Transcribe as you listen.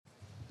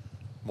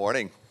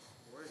Morning.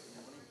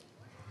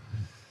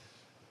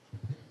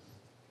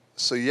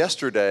 So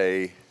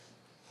yesterday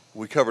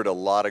we covered a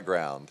lot of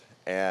ground,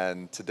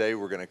 and today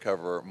we're going to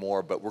cover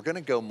more, but we're going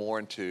to go more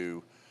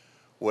into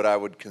what I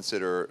would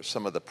consider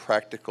some of the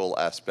practical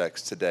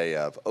aspects today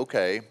of,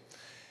 okay,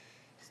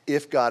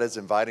 if God is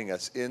inviting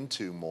us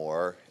into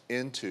more,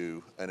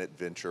 into an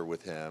adventure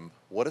with Him,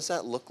 what does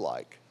that look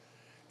like?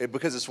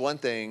 Because it's one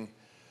thing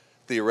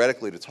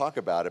theoretically to talk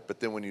about it, but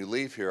then when you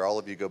leave here, all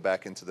of you go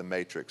back into the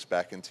matrix,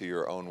 back into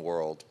your own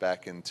world,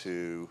 back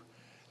into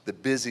the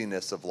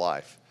busyness of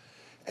life.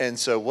 And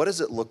so what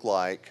does it look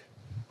like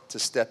to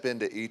step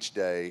into each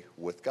day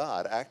with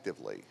God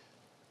actively,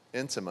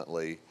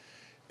 intimately?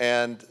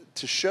 And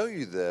to show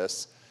you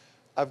this,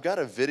 I've got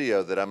a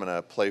video that I'm going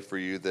to play for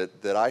you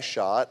that I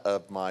shot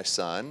of my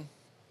son.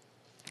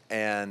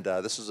 And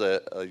this was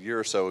a year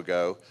or so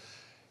ago.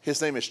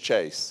 His name is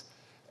Chase.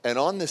 And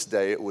on this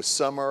day, it was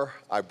summer.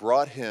 I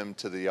brought him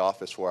to the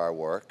office where I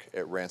work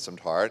at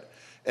Ransomed Heart.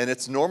 And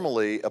it's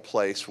normally a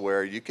place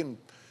where you can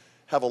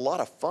have a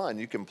lot of fun.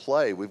 You can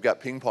play. We've got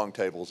ping pong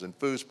tables and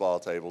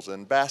foosball tables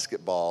and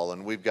basketball,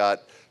 and we've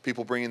got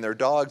people bringing their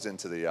dogs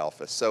into the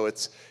office. So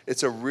it's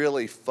a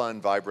really fun,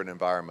 vibrant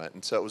environment.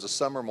 And so it was a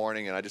summer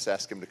morning, and I just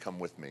asked him to come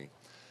with me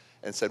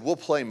and said, we'll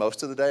play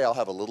most of the day. I'll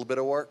have a little bit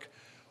of work.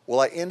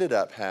 Well, I ended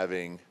up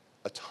having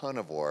a ton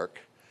of work,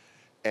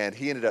 and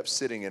he ended up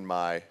sitting in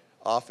my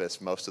office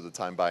most of the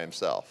time by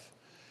himself.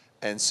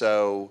 And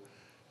so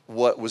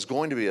what was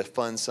going to be a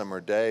fun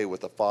summer day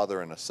with a father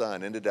and a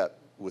son ended up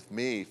with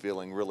me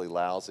feeling really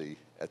lousy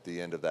at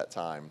the end of that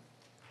time.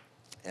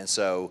 And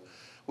so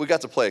we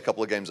got to play a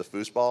couple of games of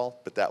foosball,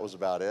 but that was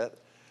about it.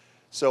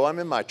 So I'm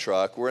in my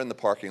truck, we're in the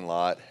parking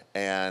lot,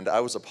 and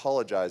I was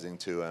apologizing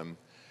to him,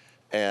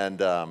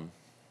 and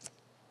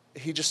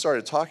he just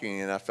started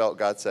talking, and I felt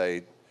God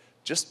say,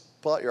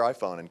 just pull out your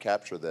iPhone and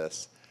capture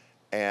this.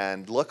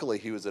 And luckily,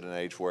 he was at an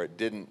age where it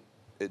didn't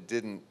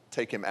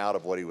take him out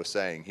of what he was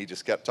saying. He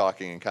just kept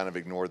talking and kind of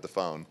ignored the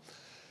phone.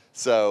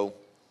 So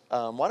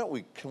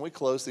can we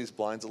close these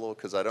blinds a little?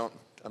 Because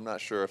I'm not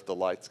sure if the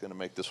light's going to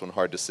make this one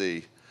hard to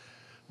see.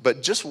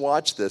 But just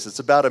watch this. It's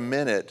about a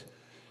minute,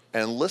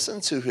 and listen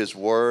to his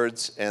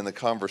words and the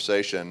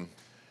conversation,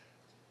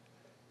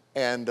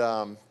 and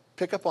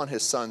pick up on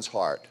his son's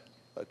heart,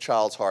 a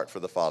child's heart for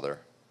the father.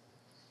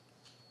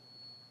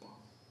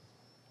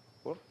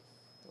 Well,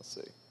 let's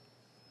see.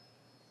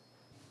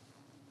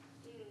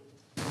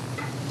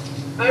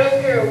 I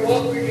don't care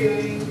what we're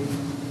doing,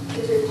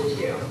 because it's just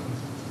you.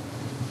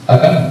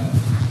 Okay.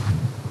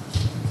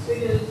 Because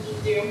it's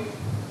just you.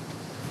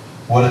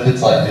 What if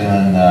it's like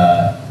doing,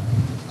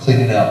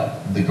 cleaning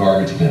out the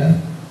garbage bin?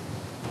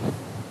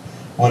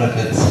 What if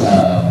it's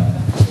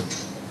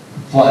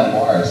flying to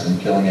Mars and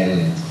killing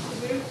aliens?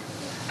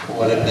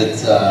 What if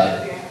it's,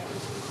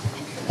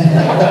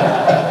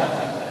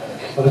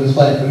 what if it's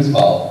playing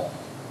foosball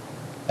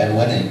and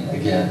winning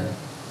again?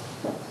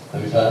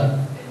 That'd be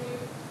fun?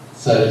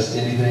 So just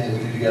anything that we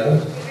do together?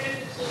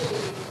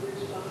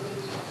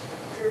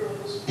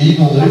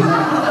 Even losing?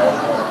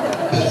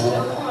 Because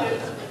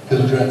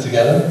we're doing it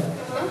together?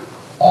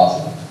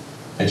 Awesome.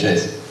 Hey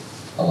Chase,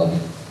 I love you.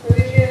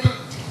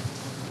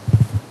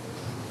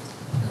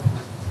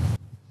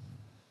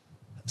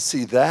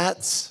 See,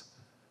 that's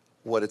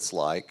what it's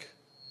like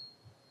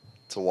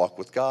to walk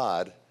with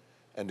God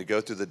and to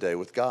go through the day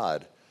with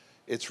God.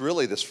 It's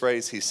really this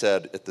phrase he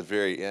said at the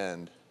very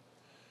end,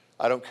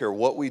 I don't care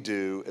what we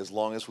do as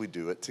long as we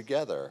do it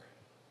together.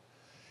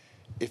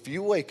 If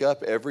you wake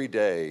up every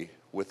day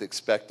with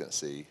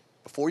expectancy,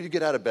 before you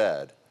get out of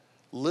bed,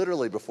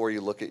 literally before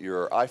you look at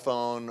your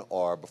iPhone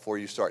or before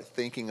you start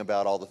thinking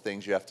about all the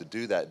things you have to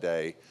do that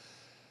day,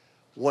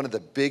 one of the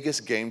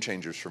biggest game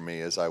changers for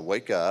me is I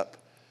wake up,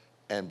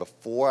 and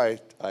before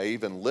I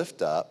even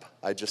lift up,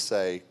 I just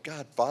say,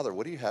 God, Father,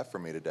 what do you have for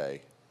me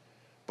today?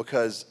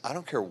 Because I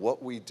don't care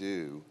what we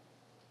do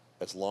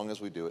as long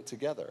as we do it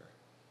together.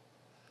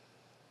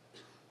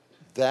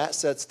 That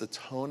sets the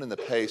tone and the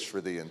pace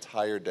for the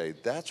entire day.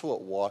 That's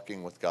what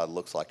walking with God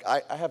looks like.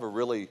 I have a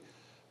really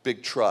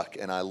big truck,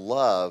 and I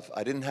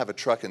didn't have a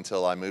truck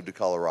until I moved to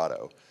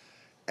Colorado,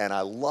 and I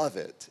love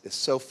it. It's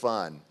so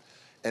fun.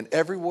 And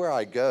everywhere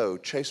I go,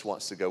 Chase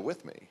wants to go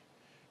with me.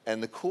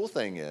 And the cool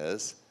thing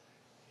is,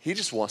 he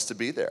just wants to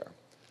be there.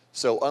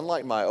 So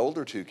unlike my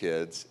older two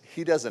kids,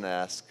 he doesn't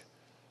ask,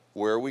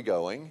 where are we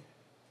going?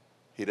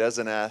 He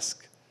doesn't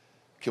ask,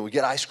 can we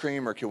get ice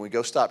cream or can we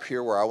go stop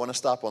here where I want to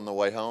stop on the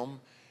way home?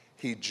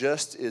 He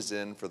just is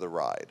in for the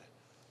ride.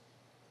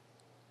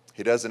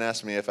 He doesn't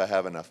ask me if I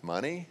have enough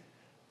money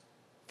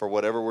for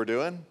whatever we're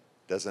doing.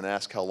 Doesn't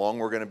ask how long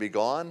we're going to be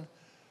gone.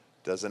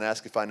 Doesn't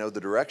ask if I know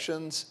the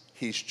directions.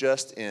 He's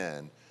just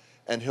in.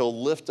 And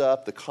he'll lift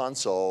up the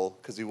console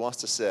because he wants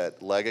to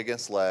sit leg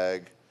against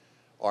leg,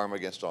 arm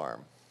against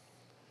arm.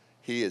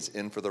 He is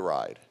in for the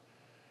ride.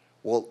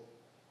 Well,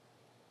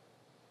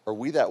 are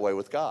we that way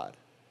with God?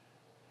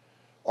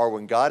 Or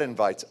when God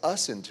invites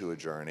us into a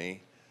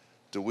journey,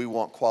 do we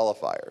want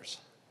qualifiers?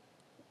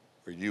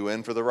 Are you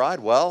in for the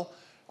ride? Well,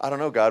 I don't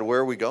know, God,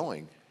 where are we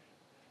going?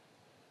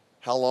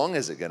 How long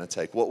is it going to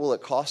take? What will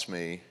it cost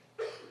me?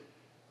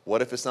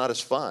 What if it's not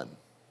as fun?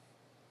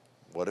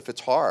 What if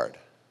it's hard?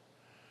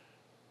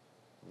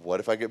 What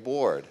if I get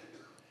bored?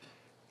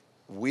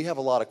 We have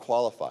a lot of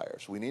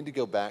qualifiers. We need to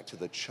go back to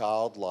the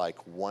childlike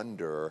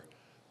wonder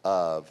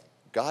of,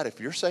 God, if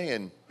you're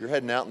saying you're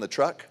heading out in the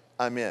truck,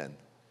 I'm in.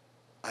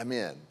 I'm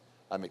in.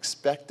 I'm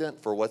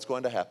expectant for what's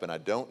going to happen. I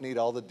don't need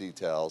all the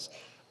details.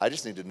 I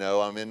just need to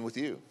know I'm in with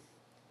you.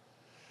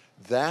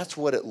 That's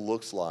what it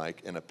looks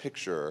like in a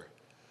picture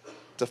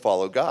to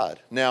follow God.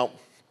 Now,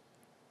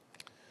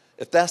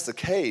 if that's the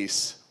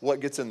case,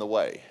 what gets in the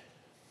way?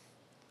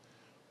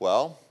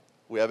 Well,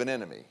 we have an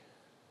enemy.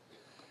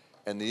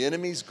 And the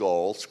enemy's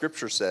goal,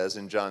 Scripture says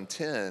in John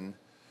 10,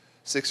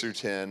 6 through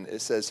 10, it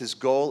says his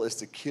goal is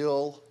to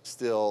kill,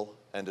 steal,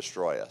 and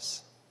destroy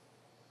us.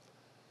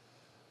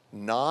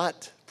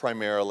 Not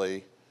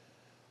primarily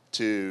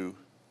to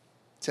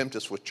tempt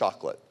us with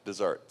chocolate,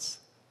 desserts.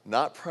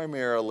 Not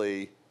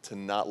primarily to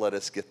not let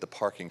us get the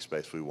parking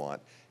space we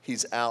want.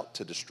 He's out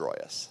to destroy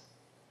us.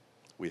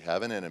 We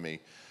have an enemy.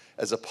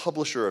 As a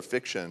publisher of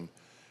fiction,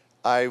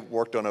 I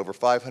worked on over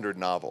 500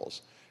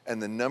 novels.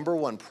 And the number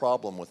one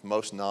problem with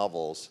most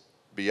novels,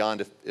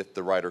 beyond if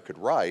the writer could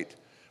write,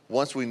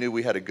 once we knew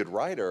we had a good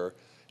writer,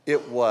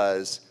 it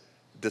was,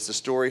 does the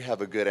story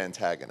have a good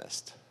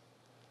antagonist?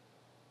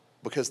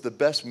 Because the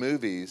best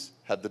movies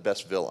have the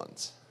best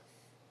villains.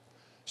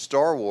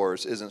 Star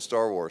Wars isn't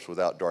Star Wars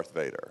without Darth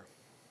Vader.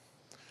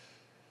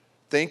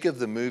 Think of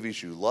the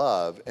movies you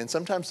love, and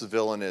sometimes the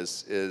villain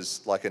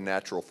is like a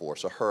natural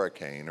force, a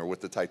hurricane, or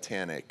with the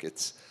Titanic,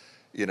 it's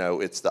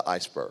the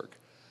iceberg,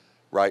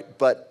 right?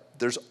 But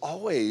there's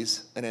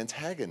always an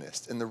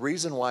antagonist, and the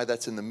reason why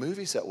that's in the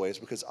movies that way is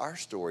because our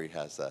story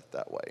has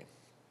that way.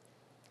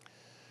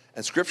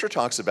 And Scripture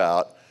talks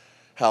about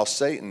how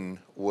Satan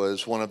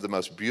was one of the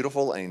most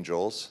beautiful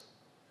angels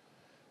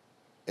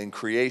in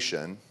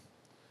creation.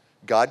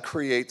 God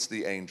creates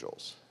the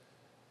angels.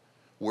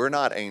 We're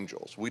not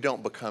angels. We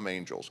don't become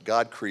angels.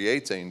 God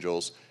creates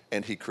angels,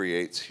 and he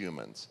creates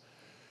humans.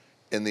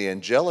 In the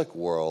angelic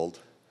world,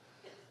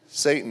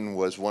 Satan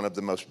was one of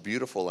the most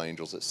beautiful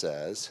angels, it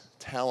says,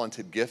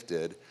 talented,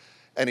 gifted,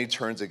 and he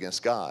turns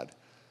against God.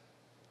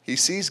 He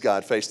sees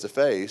God face to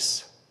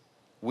face.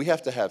 We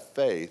have to have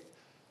faith.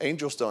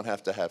 Angels don't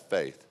have to have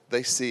faith.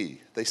 They see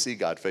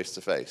God face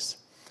to face.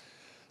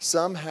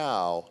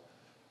 Somehow,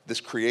 this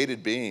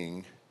created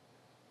being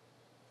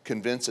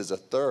convinces a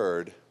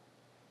third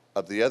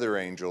of the other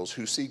angels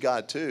who see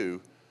God too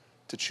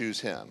to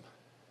choose him.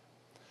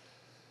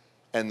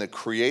 And the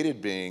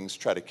created beings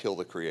try to kill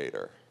the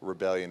creator,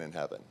 rebellion in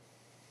heaven.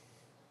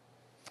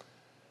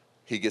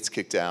 He gets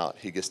kicked out,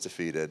 he gets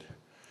defeated.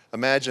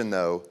 Imagine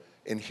though,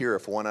 in here,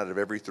 if 1 out of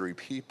every 3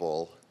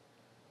 people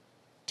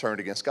turned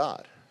against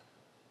God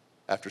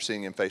after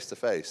seeing him face to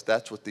face.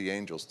 That's what the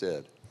angels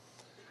did.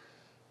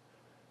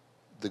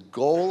 The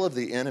goal of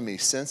the enemy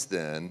since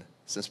then,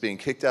 since being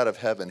kicked out of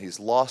heaven, he's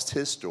lost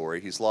his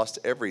story, he's lost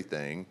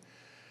everything,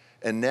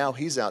 and now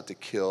he's out to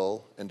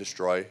kill and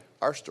destroy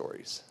our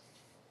stories.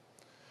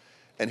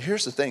 And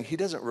here's the thing, he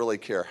doesn't really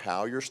care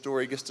how your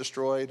story gets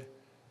destroyed.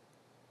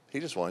 He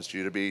just wants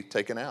you to be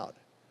taken out.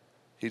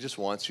 He just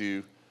wants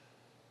you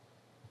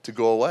to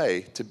go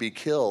away, to be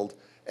killed,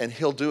 and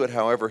he'll do it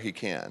however he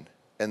can.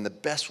 And the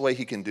best way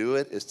he can do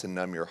it is to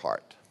numb your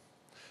heart.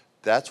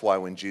 That's why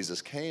when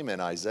Jesus came in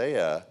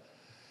Isaiah,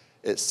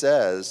 it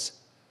says,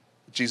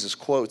 Jesus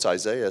quotes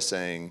Isaiah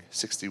saying,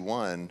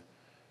 61,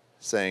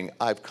 saying,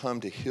 I've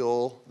come to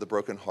heal the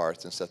broken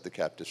hearts and set the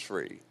captives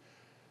free.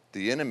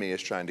 The enemy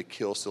is trying to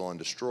kill, steal, and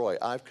destroy.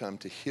 I've come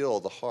to heal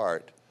the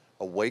heart,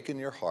 awaken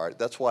your heart.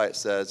 That's why it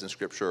says in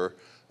Scripture,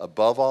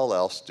 above all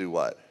else, do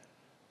what?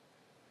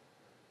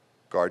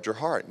 Guard your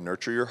heart,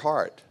 nurture your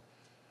heart.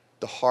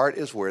 The heart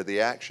is where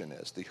the action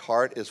is. The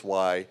heart is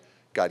why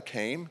God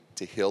came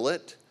to heal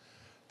it.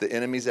 The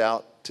enemy's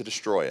out to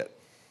destroy it.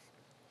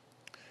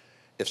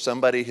 If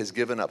somebody has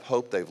given up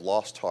hope, they've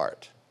lost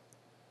heart.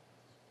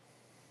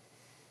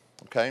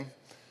 Okay?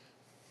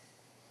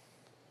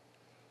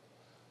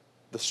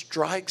 The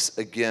strikes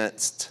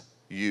against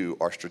you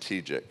are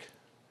strategic.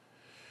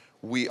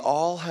 We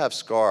all have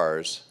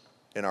scars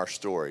in our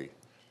story,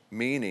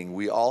 meaning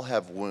we all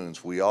have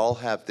wounds. We all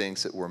have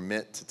things that were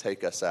meant to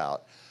take us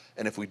out.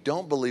 And if we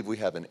don't believe we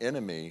have an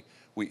enemy,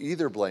 we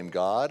either blame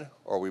God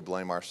or we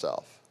blame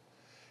ourselves.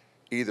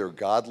 Either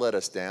God let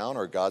us down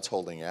or God's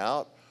holding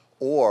out,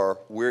 or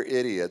we're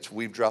idiots,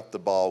 we've dropped the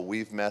ball,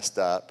 we've messed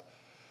up.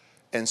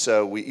 And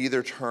so we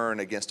either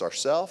turn against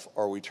ourselves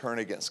or we turn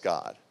against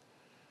God.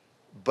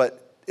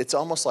 But it's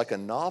almost like a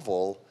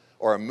novel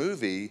or a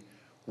movie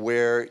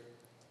where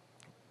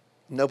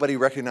nobody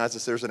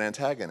recognizes there's an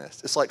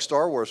antagonist. It's like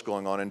Star Wars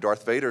going on and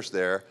Darth Vader's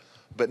there,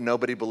 but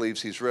nobody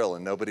believes he's real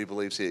and nobody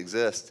believes he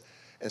exists.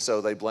 And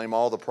so they blame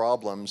all the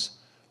problems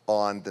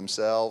on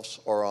themselves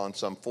or on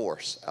some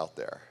force out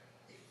there.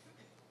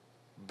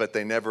 But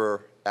they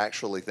never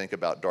actually think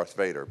about Darth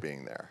Vader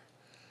being there.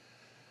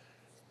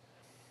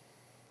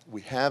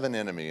 We have an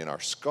enemy, and our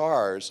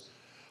scars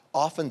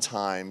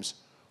oftentimes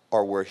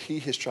are where he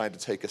has tried to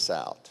take us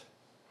out.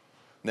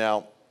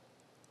 Now,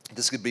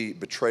 this could be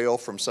betrayal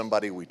from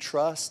somebody we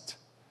trust.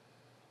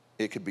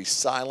 It could be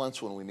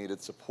silence when we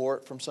needed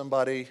support from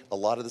somebody. A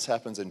lot of this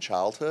happens in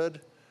childhood,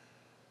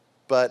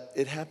 but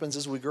it happens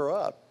as we grow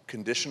up.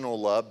 Conditional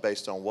love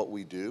based on what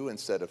we do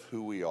instead of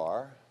who we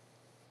are.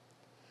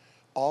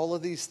 All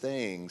of these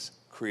things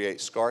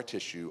create scar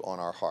tissue on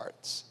our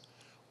hearts.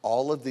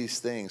 All of these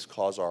things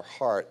cause our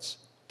hearts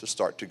to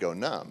start to go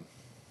numb.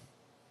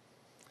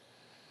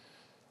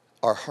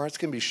 Our hearts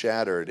can be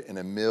shattered in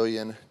a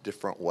million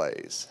different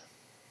ways.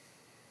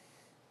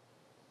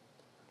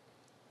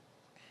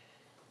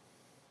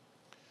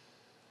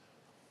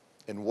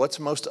 And what's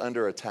most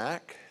under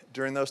attack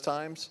during those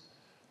times?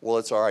 Well,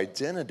 it's our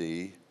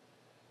identity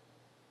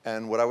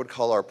and what I would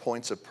call our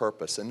points of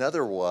purpose. In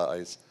other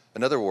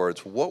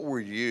words, what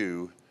were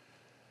you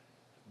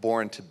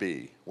born to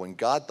be? When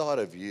God thought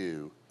of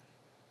you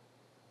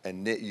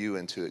and knit you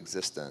into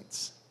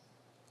existence,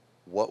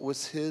 what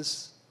was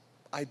his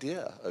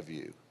idea of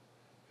you?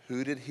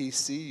 Who did he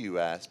see you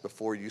as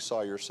before you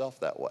saw yourself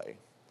that way?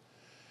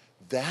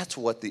 That's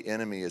what the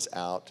enemy is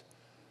out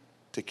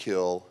to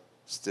kill,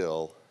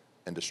 steal,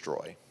 and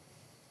destroy.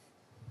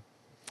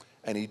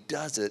 And he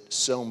does it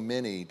so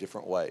many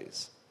different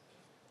ways.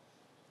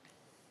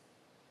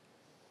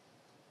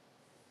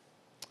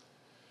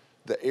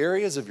 The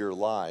areas of your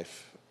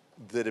life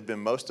that have been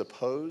most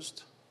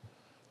opposed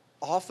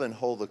often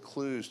hold the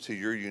clues to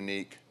your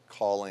unique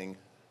calling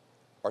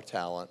or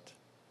talent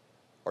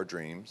or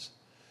dreams.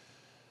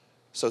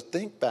 So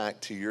think back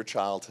to your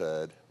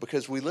childhood,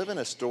 because we live in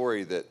a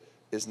story that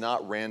is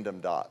not random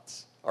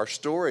dots. Our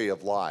story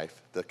of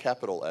life, the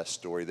capital S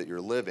story that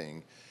you're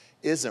living,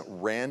 isn't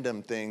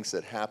random things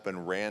that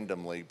happen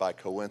randomly by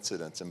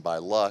coincidence and by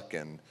luck,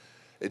 and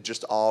it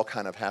just all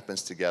kind of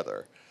happens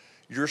together.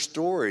 Your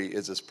story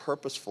is as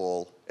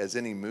purposeful as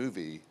any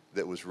movie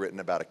that was written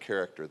about a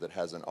character that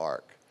has an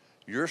arc.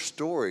 Your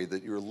story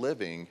that you're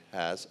living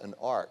has an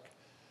arc.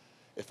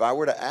 If I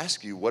were to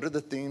ask you, what are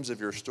the themes of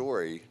your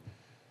story?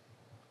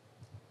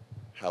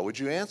 How would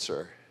you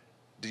answer?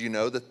 Do you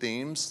know the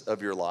themes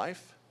of your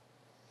life?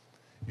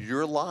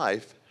 Your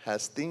life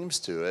has themes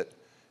to it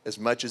as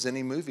much as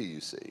any movie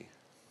you see.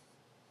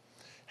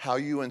 How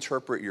you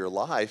interpret your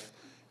life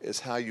is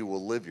how you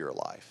will live your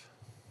life.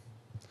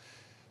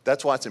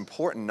 That's why it's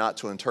important not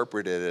to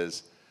interpret it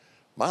as,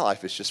 my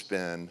life has just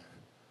been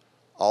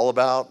all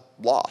about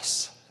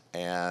loss,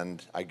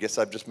 and I guess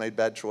I've just made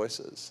bad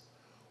choices.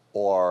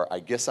 Or I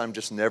guess I'm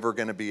just never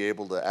going to be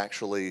able to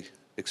actually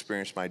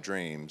experience my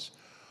dreams.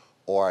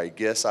 Or I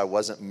guess I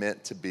wasn't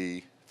meant to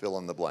be fill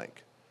in the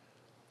blank.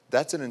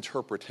 That's an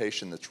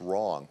interpretation that's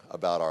wrong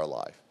about our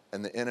life.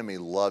 And the enemy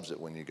loves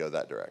it when you go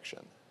that direction.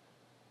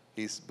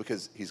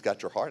 Because he's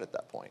got your heart at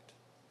that point.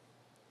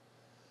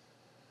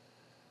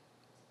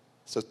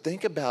 So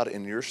think about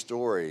in your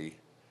story,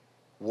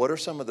 what are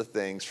some of the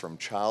things from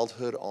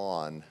childhood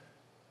on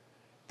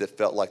that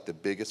felt like the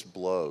biggest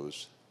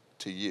blows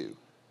to you?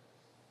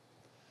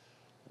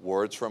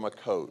 Words from a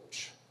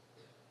coach,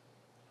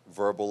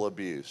 verbal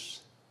abuse,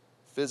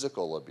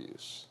 physical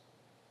abuse,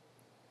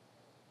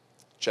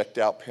 checked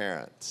out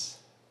parents,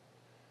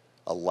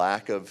 a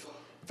lack of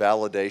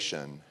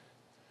validation.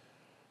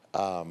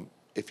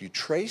 If you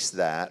trace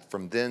that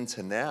from then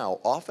to now,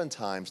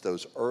 oftentimes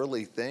those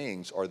early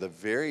things are the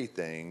very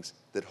things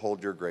that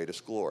hold your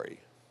greatest glory.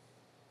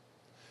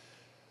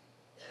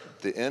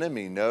 The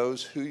enemy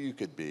knows who you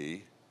could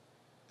be,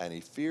 and he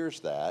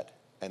fears that,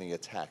 and he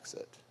attacks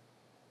it.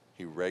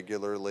 He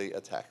regularly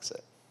attacks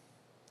it.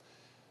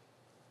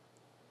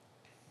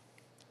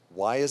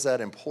 Why is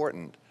that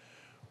important?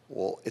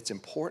 Well, it's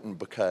important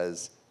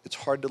because it's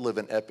hard to live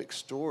an epic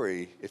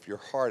story if your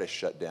heart is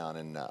shut down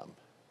and numb.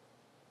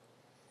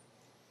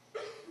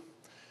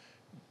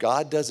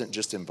 God doesn't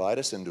just invite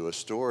us into a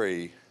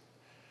story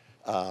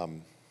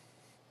of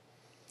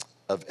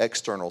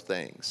external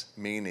things,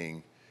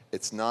 meaning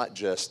it's not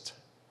just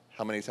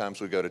how many times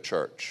we go to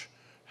church,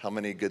 how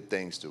many good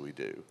things do we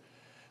do,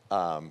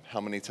 how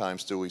many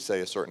times do we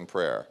say a certain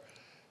prayer.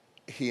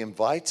 He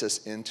invites us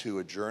into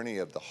a journey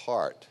of the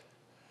heart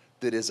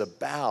that is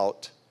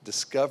about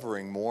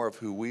discovering more of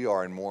who we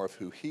are and more of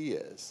who he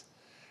is.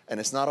 And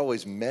it's not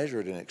always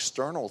measured in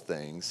external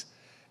things.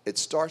 It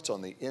starts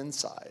on the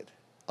inside,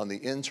 on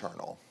the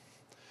internal.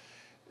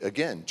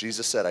 Again,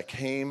 Jesus said, I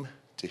came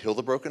to heal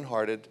the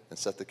brokenhearted and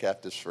set the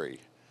captives free.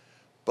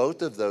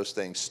 Both of those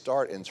things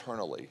start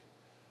internally.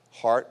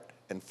 Heart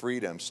and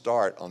freedom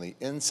start on the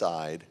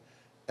inside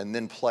and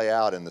then play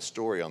out in the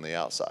story on the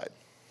outside.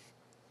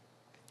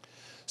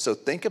 So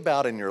think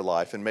about in your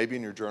life, and maybe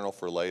in your journal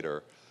for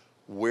later,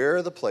 where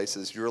are the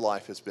places your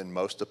life has been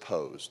most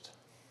opposed?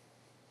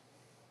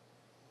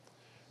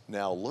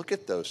 Now look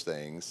at those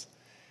things,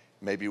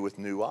 maybe with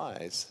new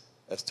eyes,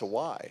 as to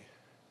why.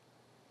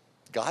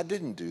 God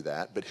didn't do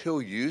that, but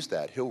he'll use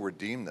that. He'll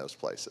redeem those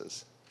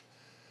places.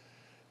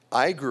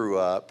 I grew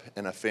up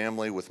in a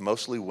family with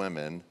mostly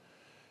women,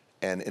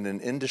 and in an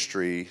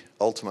industry,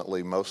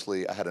 ultimately,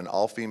 mostly, I had an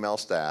all-female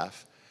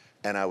staff,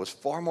 and I was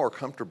far more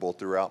comfortable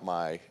throughout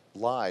my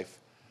life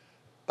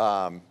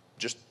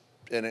just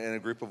in a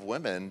group of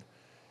women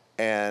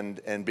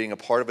and being a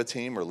part of a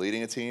team or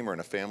leading a team or in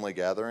a family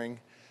gathering.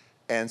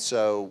 And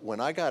so when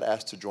I got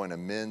asked to join a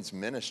men's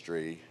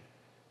ministry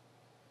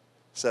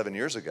 7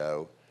 years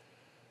ago,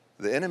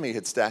 the enemy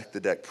had stacked the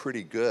deck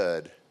pretty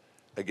good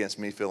against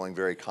me feeling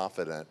very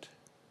confident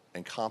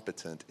and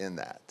competent in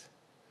that.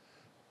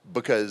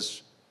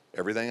 Because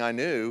everything I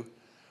knew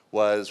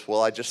was,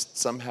 well,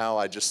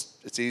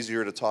 it's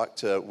easier to talk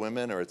to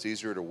women, or it's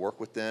easier to work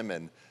with them.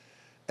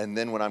 And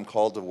then when I'm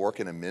called to work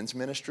in a men's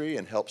ministry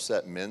and help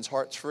set men's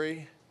hearts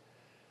free,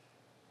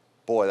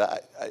 boy,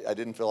 I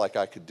didn't feel like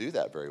I could do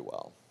that very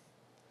well.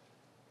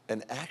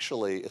 And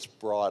actually, it's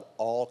brought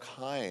all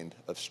kind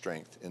of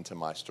strength into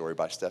my story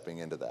by stepping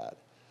into that.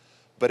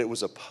 But it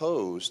was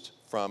opposed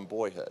from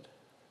boyhood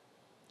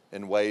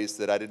in ways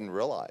that I didn't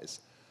realize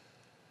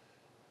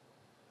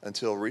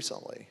until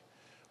recently.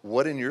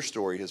 What in your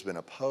story has been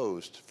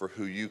opposed for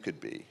who you could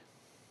be?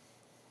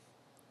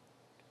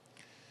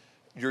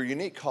 Your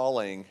unique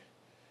calling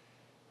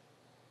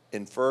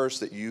infers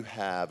that you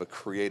have a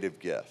creative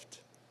gift.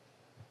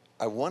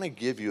 I want to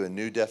give you a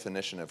new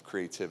definition of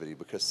creativity,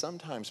 because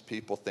sometimes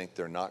people think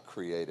they're not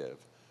creative,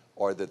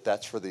 or that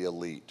that's for the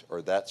elite,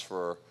 or that's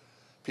for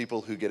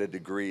people who get a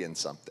degree in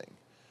something.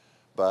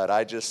 But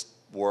I just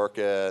work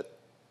at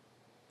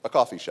a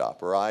coffee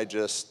shop, or I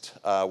just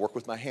work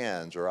with my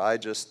hands, or I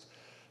just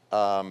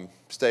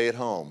stay at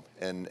home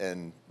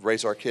and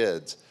raise our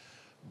kids.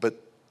 But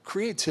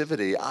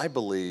creativity, I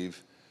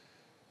believe,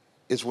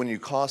 is when you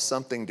cause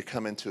something to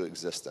come into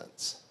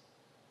existence.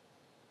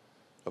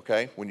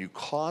 Okay? When you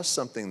cause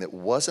something that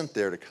wasn't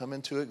there to come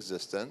into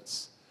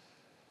existence,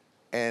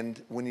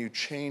 and when you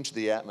change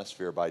the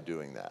atmosphere by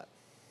doing that.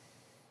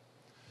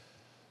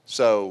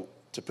 So,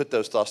 to put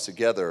those thoughts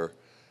together,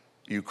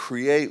 you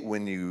create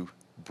when you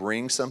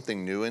bring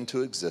something new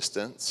into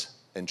existence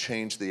and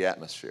change the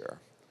atmosphere.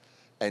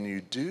 And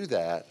you do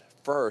that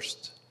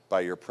first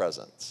by your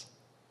presence.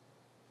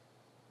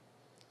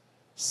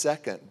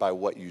 Second, by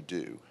what you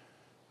do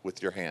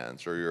with your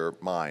hands or your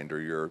mind or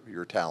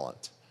your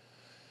talent.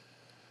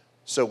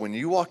 So when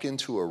you walk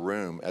into a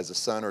room as a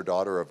son or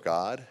daughter of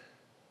God,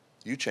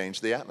 you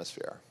change the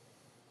atmosphere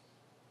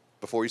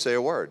before you say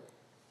a word.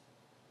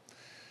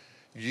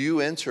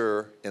 You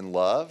enter in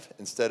love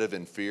instead of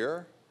in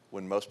fear.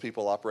 When most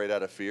people operate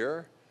out of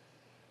fear,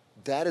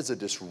 that is a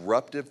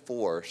disruptive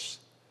force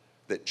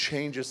that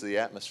changes the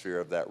atmosphere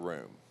of that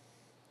room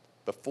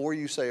before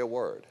you say a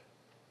word.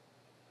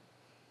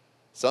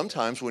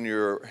 Sometimes when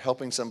you're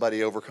helping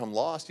somebody overcome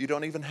loss, you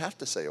don't even have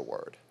to say a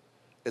word.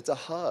 It's a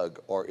hug,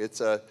 or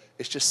it's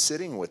just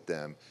sitting with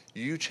them.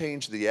 You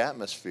change the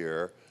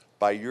atmosphere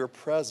by your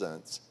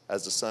presence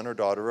as a son or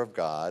daughter of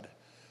God,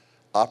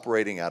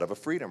 operating out of a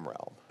freedom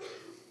realm.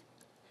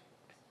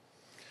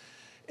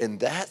 In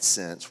that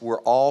sense,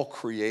 we're all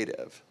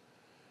creative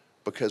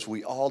because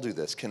we all do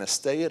this. Can a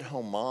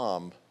stay-at-home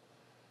mom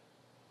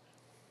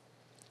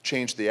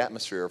change the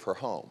atmosphere of her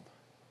home?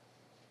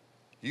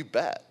 You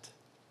bet.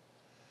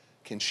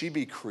 Can she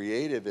be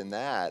creative in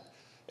that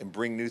and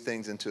bring new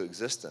things into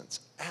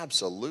existence?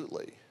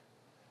 Absolutely.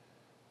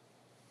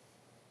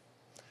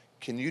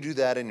 Can you do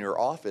that in your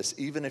office,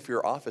 even if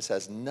your office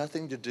has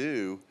nothing to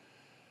do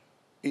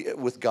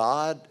with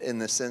God, in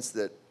the sense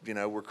that,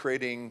 we're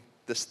creating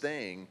this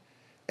thing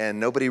and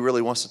nobody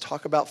really wants to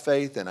talk about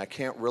faith, and I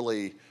can't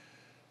really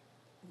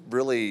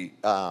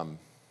feel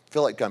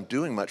like I'm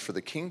doing much for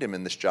the kingdom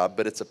in this job,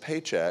 but it's a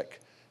paycheck.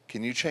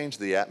 Can you change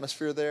the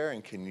atmosphere there,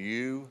 and can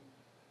you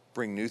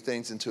bring new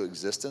things into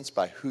existence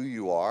by who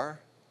you are?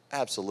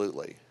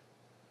 Absolutely.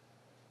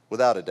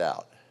 Without a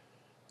doubt.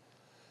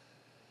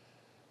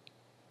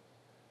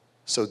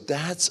 So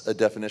that's a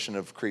definition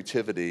of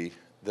creativity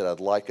that I'd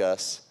like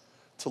us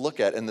to look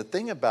at. And the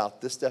thing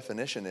about this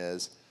definition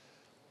is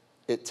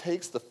it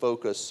takes the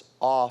focus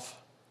off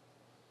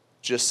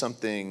just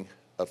something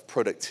of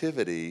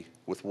productivity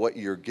with what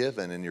you're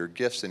given and your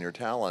gifts and your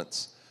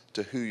talents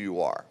to who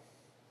you are.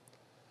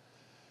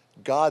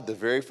 God, the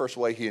very first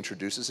way he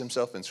introduces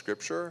himself in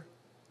Scripture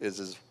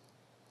is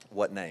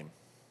what name?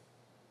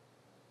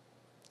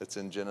 It's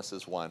in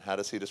Genesis 1. How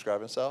does he describe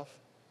himself?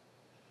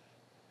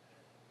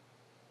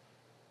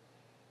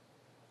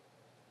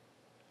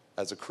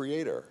 As a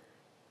creator.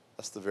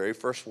 That's the very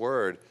first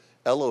word.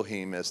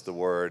 Elohim is the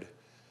word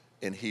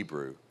in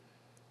Hebrew,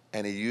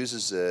 and he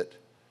uses it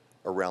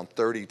around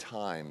 30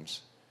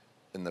 times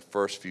in the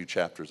first few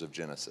chapters of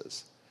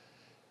Genesis.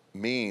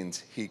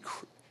 Means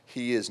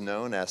he is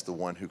known as the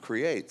one who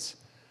creates.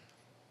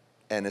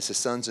 And as his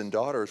sons and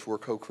daughters, we're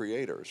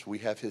co-creators. We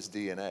have his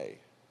DNA.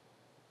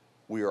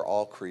 We are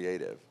all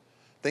creative.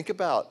 Think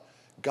about,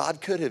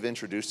 God could have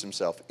introduced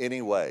himself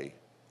any way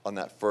on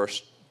that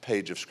first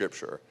page of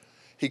Scripture.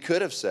 He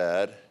could have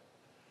said,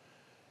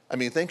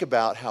 think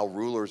about how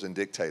rulers and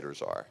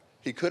dictators are.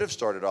 He could have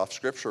started off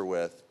Scripture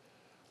with,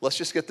 let's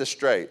just get this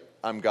straight.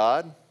 I'm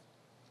God.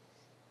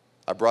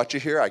 I brought you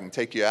here. I can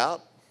take you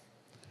out.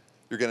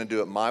 You're going to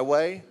do it my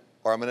way,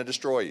 or I'm going to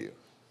destroy you.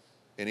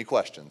 Any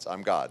questions?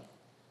 I'm God.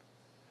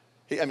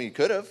 He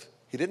could have.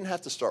 He didn't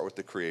have to start with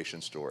the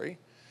creation story.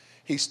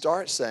 He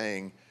starts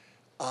saying,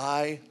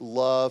 I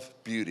love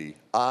beauty.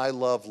 I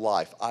love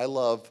life. I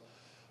love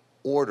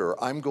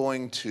order. I'm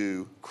going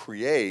to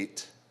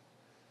create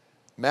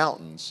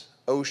mountains,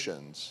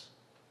 oceans,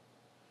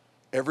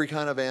 every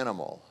kind of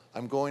animal.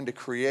 I'm going to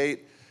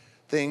create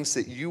things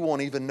that you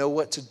won't even know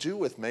what to do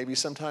with, maybe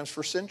sometimes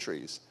for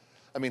centuries.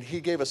 I mean,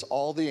 he gave us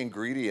all the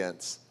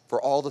ingredients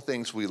for all the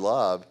things we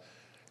love,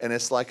 and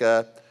it's like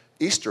a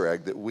Easter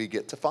egg that we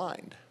get to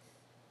find.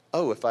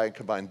 Oh, if I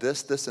combine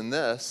this, this, and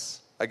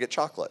this, I get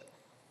chocolate.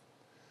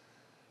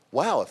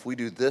 Wow, if we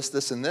do this,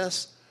 this, and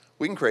this,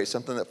 we can create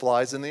something that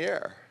flies in the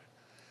air.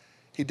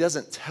 He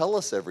doesn't tell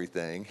us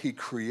everything. He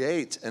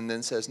creates and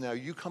then says, now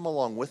you come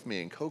along with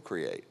me and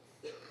co-create.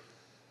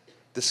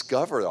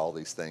 Discover all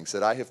these things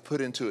that I have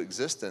put into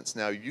existence.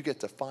 Now you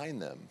get to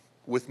find them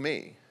with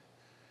me.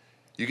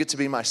 You get to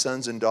be my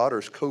sons and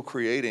daughters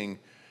co-creating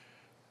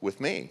with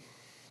me.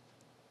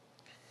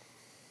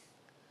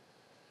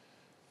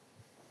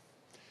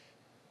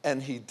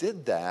 And he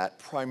did that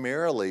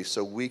primarily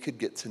so we could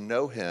get to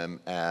know him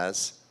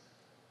as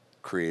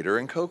creator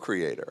and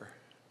co-creator.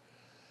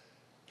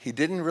 He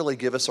didn't really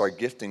give us our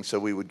gifting so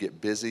we would get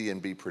busy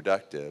and be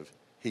productive.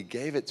 He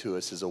gave it to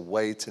us as a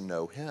way to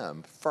know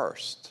him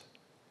first,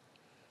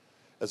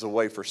 as a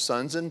way for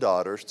sons and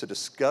daughters to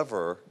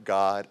discover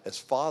God as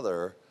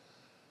Father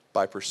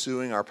by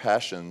pursuing our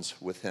passions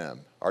with him,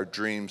 our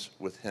dreams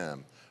with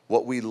him,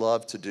 what we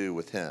love to do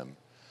with him.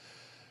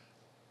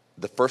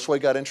 The first way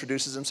God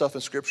introduces himself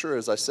in Scripture,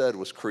 as I said,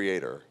 was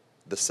creator.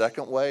 The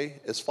second way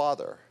is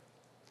Father.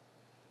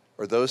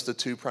 Are those the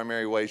two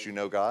primary ways you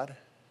know God?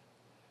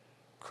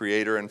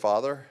 Creator and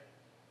Father?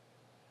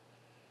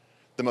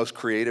 The most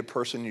creative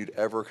person you'd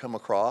ever come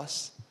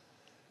across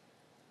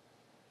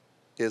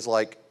is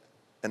like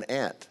an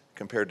ant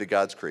compared to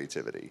God's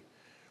creativity.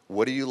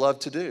 What do you love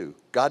to do?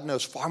 God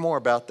knows far more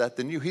about that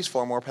than you. He's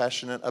far more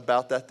passionate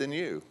about that than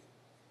you.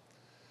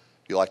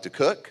 You like to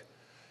cook?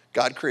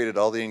 God created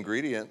all the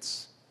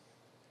ingredients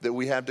that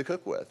we have to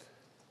cook with.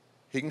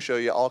 He can show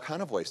you all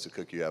kinds of ways to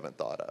cook you haven't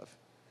thought of.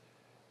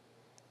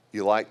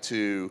 You like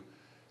to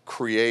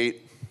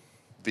create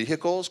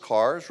vehicles,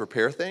 cars,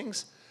 repair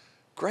things?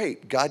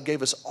 Great. God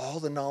gave us all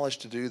the knowledge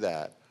to do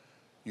that.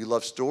 You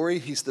love story?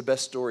 He's the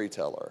best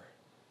storyteller.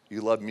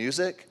 You love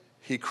music?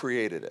 He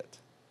created it.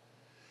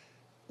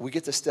 We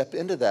get to step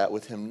into that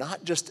with him,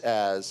 not just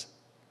as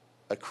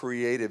a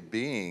creative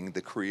being,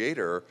 the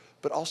creator,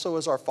 but also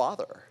as our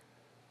Father.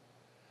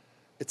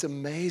 It's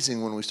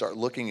amazing when we start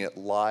looking at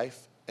life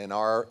and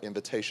our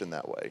invitation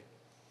that way.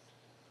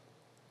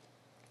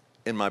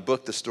 In my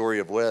book, The Story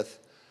of With,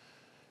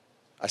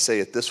 I say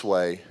it this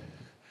way: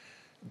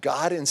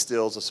 God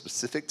instills a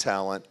specific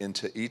talent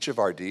into each of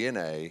our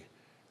DNA,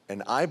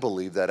 and I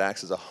believe that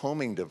acts as a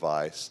homing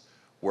device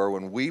where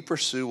when we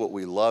pursue what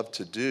we love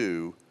to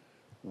do,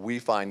 we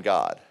find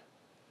God.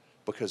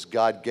 Because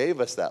God gave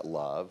us that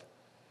love,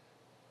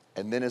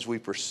 and then as we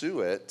pursue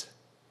it,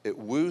 it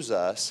woos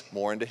us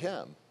more into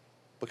him,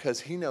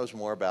 because he knows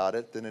more about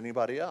it than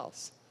anybody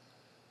else.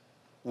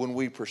 When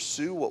we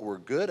pursue what we're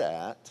good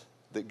at,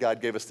 that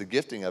God gave us the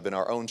gifting of in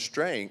our own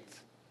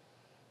strength,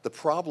 the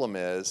problem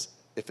is,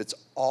 if it's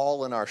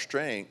all in our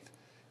strength,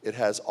 it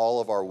has all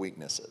of our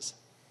weaknesses.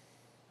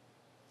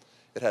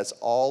 It has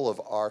all of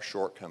our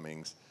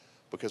shortcomings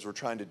because we're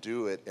trying to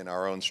do it in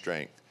our own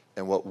strength.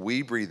 And what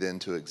we breathe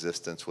into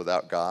existence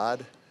without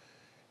God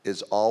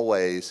is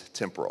always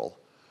temporal.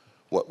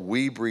 What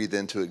we breathe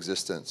into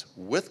existence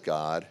with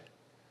God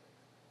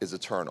is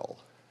eternal.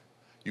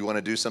 You want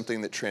to do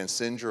something that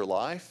transcends your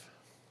life,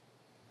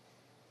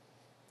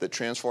 that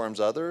transforms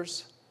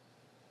others?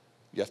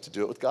 You have to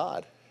do it with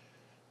God.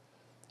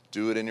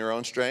 Do it in your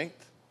own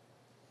strength.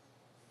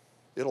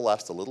 It'll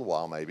last a little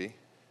while maybe,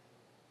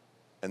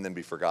 and then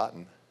be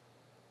forgotten.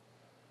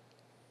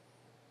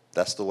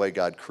 That's the way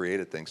God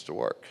created things to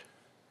work.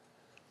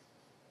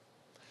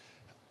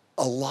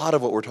 A lot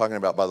of what we're talking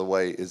about, by the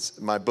way, is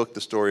my book,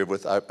 The Story of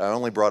With. I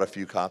only brought a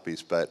few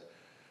copies, but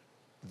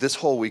this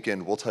whole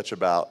weekend we'll touch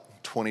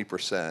about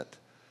 20%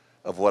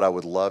 of what I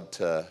would love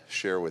to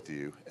share with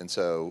you. And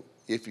so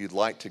if you'd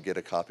like to get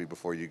a copy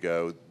before you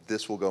go,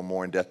 this will go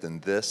more in depth in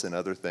this and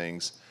other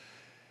things.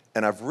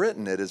 And I've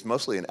written it as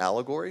mostly an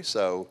allegory.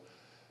 So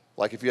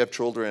like if you have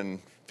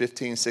children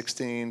 15,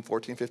 16,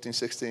 14, 15,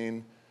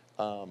 16,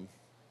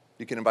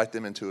 you can invite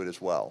them into it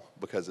as well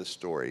because of this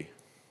story.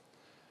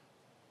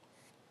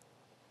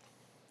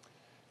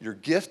 Your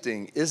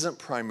gifting isn't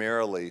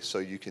primarily so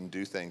you can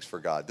do things for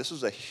God. This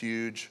was a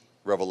huge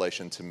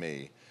revelation to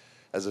me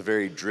as a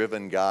very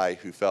driven guy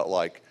who felt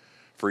like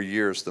for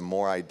years, the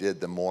more I did,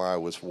 the more I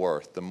was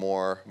worth, the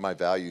more my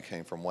value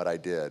came from what I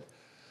did.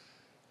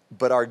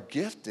 But our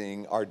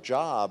gifting, our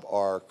job,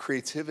 our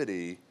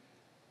creativity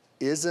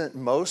isn't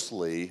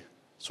mostly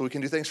so we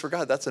can do things for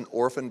God. That's an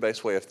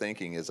orphan-based way of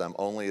thinking, is I'm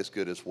only as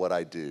good as what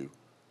I do.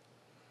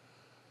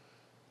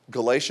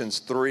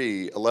 Galatians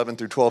 3:11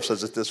 through 12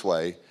 says it this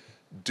way: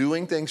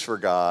 doing things for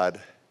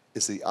God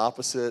is the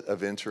opposite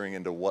of entering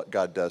into what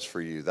God does for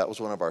you. That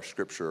was one of our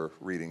scripture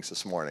readings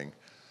this morning.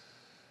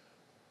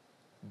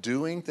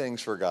 doing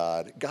things for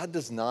God, God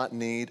does not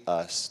need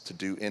us to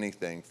do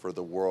anything for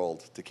the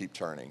world to keep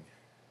turning.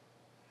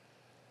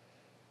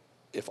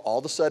 If all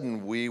of a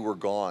sudden we were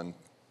gone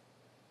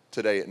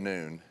today at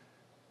noon,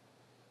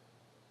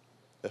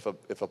 if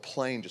a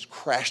plane just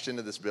crashed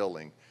into this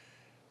building,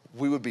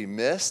 we would be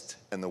missed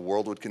and the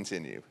world would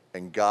continue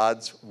and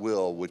God's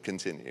will would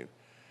continue.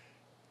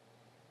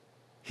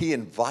 He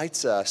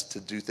invites us to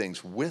do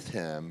things with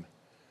him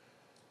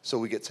so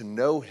we get to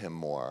know him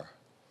more.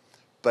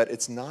 But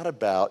it's not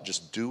about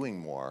just doing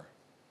more.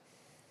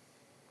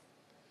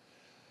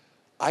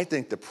 I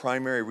think the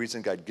primary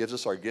reason God gives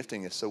us our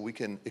gifting is so we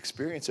can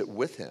experience it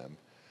with him.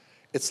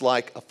 It's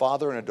like a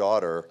father and a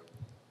daughter,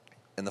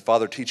 and the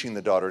father teaching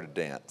the daughter to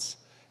dance.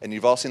 And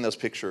you've all seen those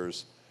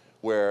pictures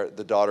where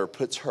the daughter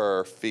puts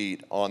her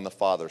feet on the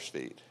father's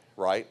feet,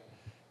 right?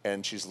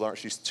 And she's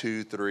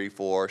 2, 3,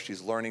 4,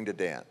 she's learning to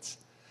dance.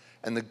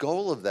 And the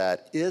goal of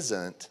that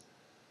isn't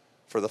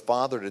for the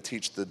father to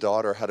teach the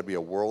daughter how to be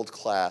a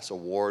world-class,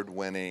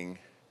 award-winning,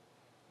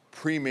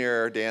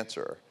 premier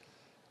dancer.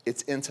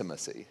 It's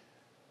intimacy.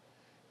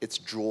 It's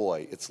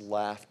joy. It's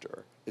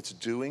laughter. It's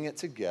doing it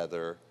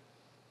together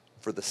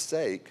for the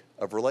sake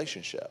of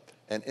relationship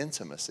and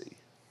intimacy.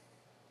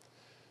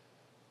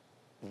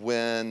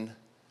 When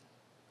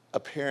a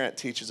parent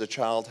teaches a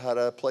child how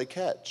to play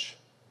catch,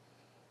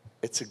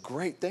 it's a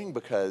great thing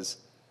because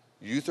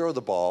you throw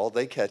the ball,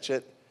 they catch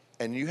it,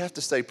 and you have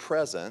to stay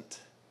present.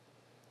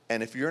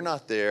 And if you're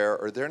not there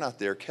or they're not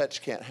there,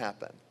 catch can't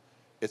happen.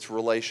 It's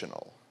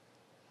relational.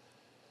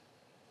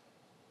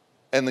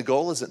 And the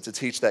goal isn't to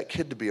teach that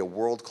kid to be a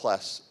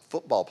world-class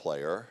football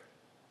player.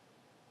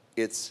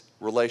 It's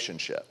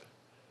relationship.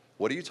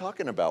 What are you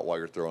talking about while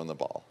you're throwing the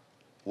ball?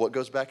 What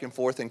goes back and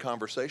forth in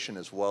conversation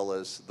as well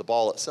as the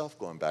ball itself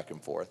going back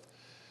and forth?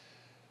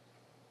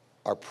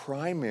 Our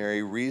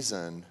primary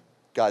reason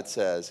God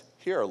says,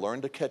 here,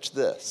 learn to catch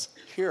this.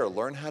 Here,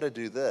 learn how to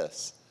do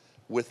this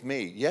with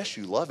me. Yes,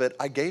 you love it.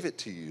 I gave it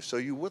to you so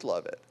you would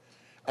love it.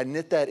 I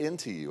knit that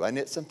into you. I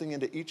knit something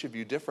into each of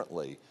you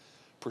differently.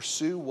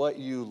 Pursue what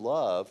you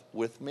love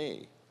with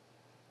me.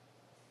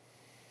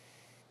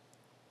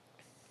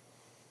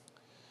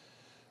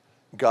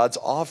 God's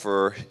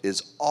offer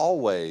is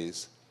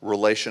always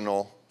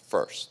relational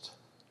first.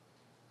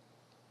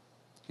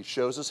 He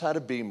shows us how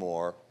to be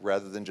more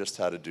rather than just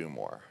how to do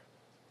more.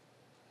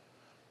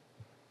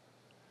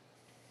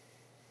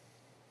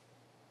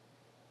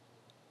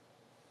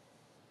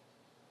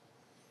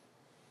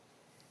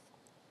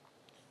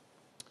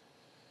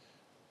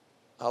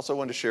 I also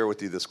wanted to share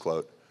with you this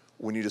quote.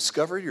 When you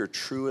discover your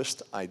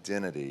truest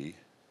identity,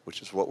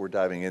 which is what we're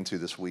diving into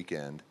this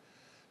weekend,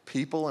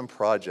 people and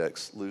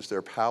projects lose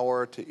their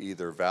power to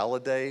either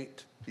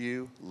validate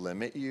you,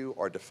 limit you,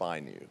 or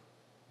define you.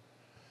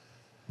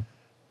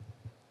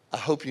 I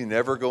hope you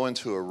never go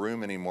into a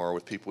room anymore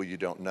with people you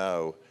don't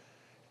know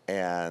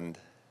and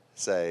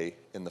say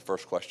in the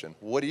first question,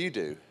 what do you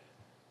do?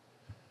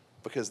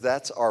 Because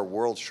that's our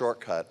world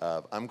shortcut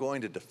of, I'm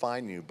going to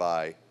define you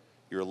by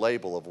your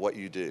label of what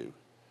you do.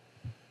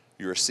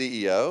 You're a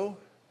CEO?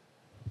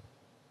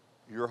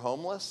 You're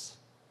homeless?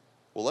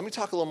 Well, let me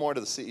talk a little more to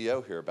the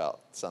CEO here about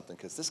something,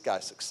 because this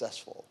guy's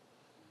successful.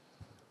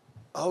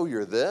 Oh,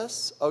 you're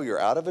this? Oh, you're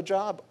out of a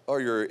job?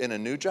 Or you're in a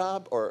new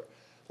job? Or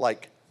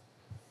like,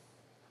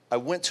 I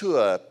went to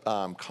a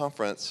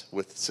conference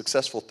with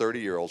successful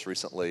 30-year-olds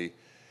recently,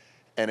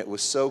 and it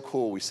was so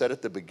cool. We said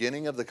at the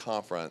beginning of the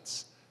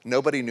conference,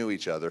 nobody knew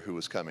each other who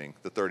was coming.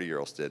 The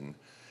 30-year-olds didn't.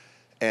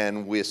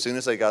 And as soon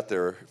as they got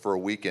there for a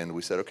weekend,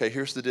 we said, okay,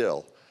 here's the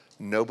deal.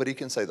 Nobody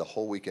can say the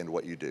whole weekend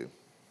what you do.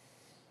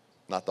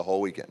 Not the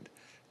whole weekend.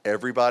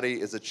 Everybody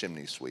is a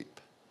chimney sweep.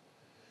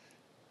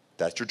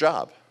 That's your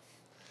job.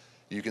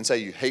 You can say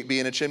you hate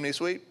being a chimney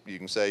sweep. You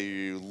can say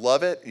you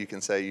love it. You can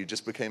say you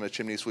just became a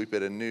chimney sweep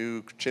at a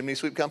new chimney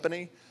sweep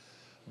company.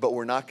 But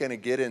we're not going to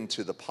get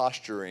into the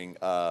posturing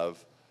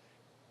of,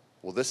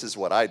 well, this is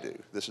what I do.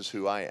 This is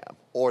who I am.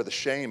 Or the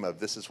shame of,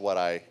 this is what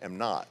I am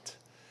not.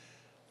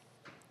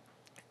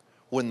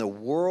 When the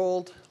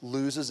world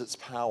loses its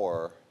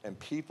power, and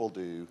people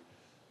do,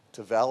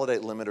 to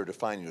validate, limit, or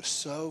define you, is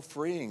so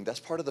freeing. That's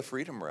part of the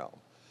freedom realm,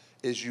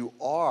 is you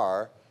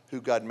are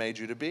who God made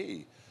you to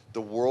be.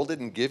 The world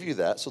didn't give you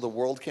that, so the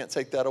world can't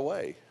take that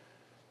away.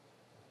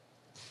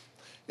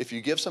 If you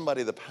give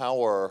somebody the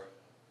power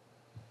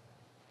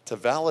to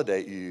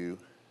validate you,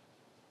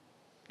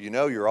 you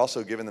know you're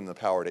also giving them the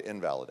power to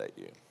invalidate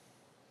you.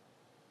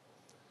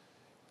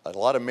 A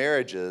lot of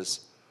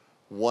marriages,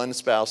 one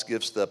spouse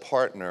gives the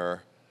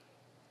partner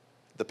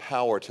the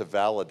power to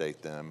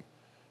validate them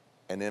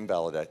and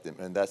invalidate them,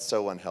 and that's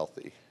so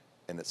unhealthy.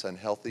 And it's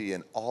unhealthy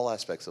in all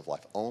aspects of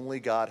life. Only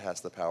God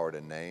has the power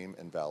to name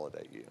and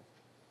validate you.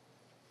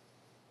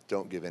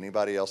 Don't give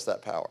anybody else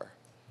that power.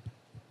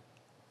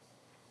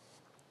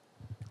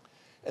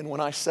 And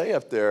when I say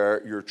up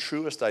there, your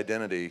truest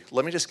identity,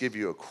 let me just give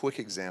you a quick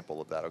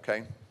example of that,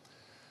 okay?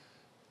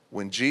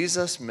 When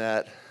Jesus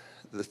met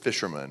the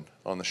fishermen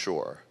on the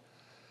shore,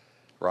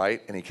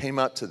 right? And he came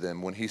up to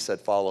them when he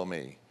said, follow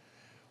me.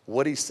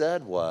 What he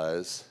said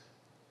was,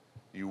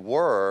 You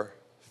were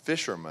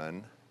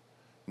fishermen.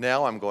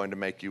 Now I'm going to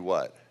make you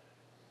what?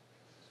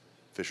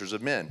 Fishers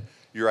of men.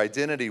 Your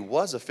identity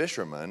was a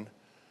fisherman,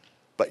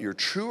 but your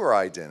truer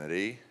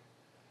identity,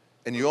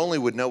 and you only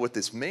would know what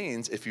this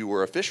means if you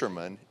were a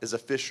fisherman, is a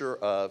fisher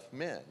of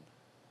men.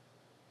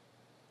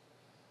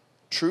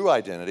 True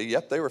identity,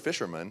 yep, they were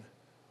fishermen.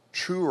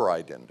 Truer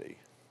identity.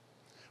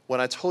 When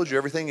I told you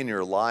everything in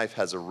your life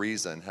has a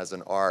reason, has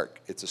an arc,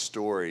 it's a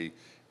story,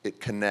 it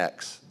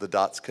connects, the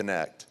dots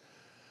connect.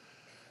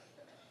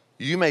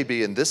 You may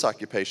be in this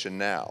occupation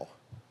now.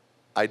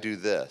 I do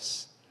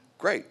this.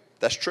 Great,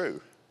 that's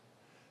true.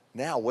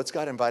 Now, what's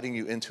God inviting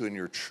you into in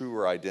your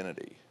truer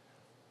identity?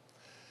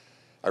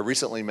 I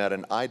recently met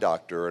an eye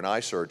doctor, an eye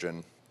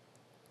surgeon,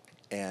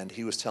 and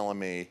he was telling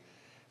me,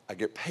 I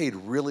get paid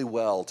really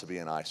well to be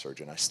an eye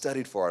surgeon. I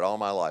studied for it all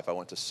my life. I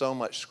went to so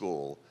much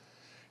school.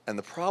 And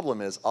the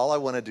problem is, all I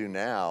want to do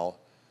now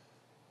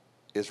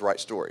is write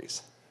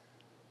stories.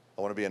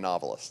 I want to be a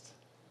novelist.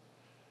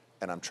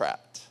 And I'm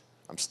trapped.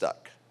 I'm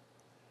stuck.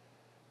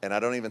 And I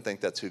don't even think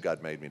that's who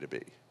God made me to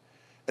be.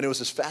 And it was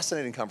this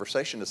fascinating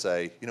conversation to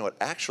say, you know what,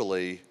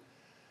 actually,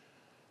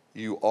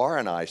 you are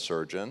an eye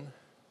surgeon,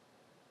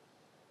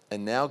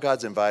 and now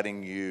God's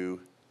inviting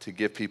you to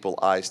give people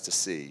eyes to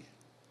see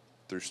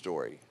through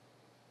story.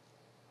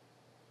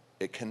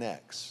 It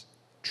connects.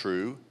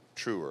 True,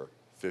 truer,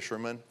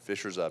 fishermen,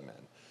 fishers of men.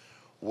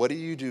 What do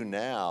you do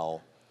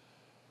now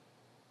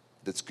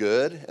that's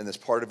good and that's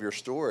part of your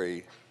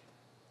story,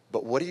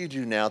 but what do you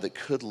do now that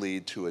could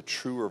lead to a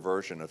truer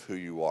version of who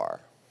you are?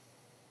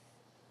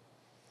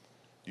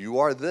 You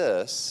are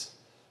this,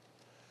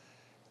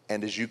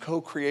 and as you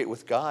co-create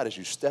with God, as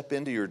you step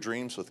into your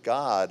dreams with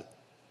God,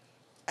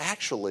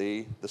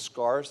 actually, the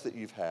scars that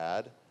you've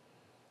had,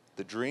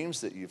 the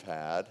dreams that you've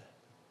had,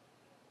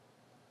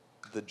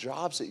 the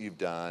jobs that you've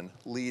done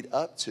lead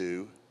up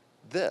to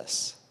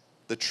this,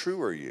 the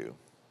truer you.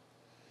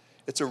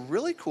 It's a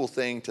really cool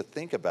thing to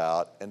think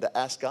about and to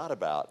ask God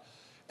about.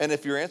 And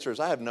if your answer is,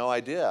 I have no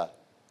idea,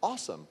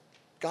 awesome.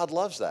 God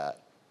loves that.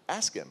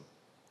 Ask him.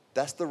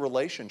 That's the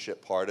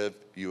relationship part of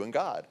you and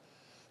God.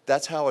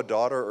 That's how a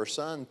daughter or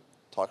son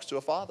talks to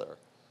a father.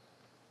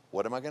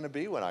 What am I going to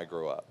be when I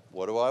grow up?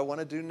 What do I want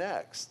to do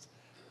next?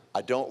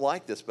 I don't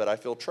like this, but I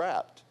feel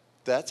trapped.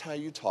 That's how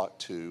you talk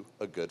to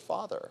a good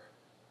father.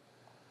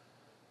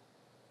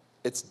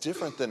 It's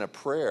different than a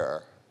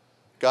prayer.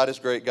 God is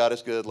great, God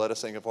is good, let us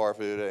sing of our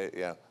food.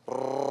 Yeah.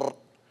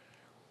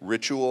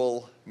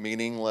 Ritual,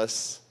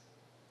 meaningless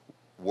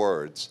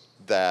words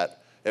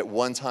that at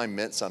one time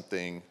meant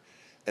something,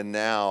 and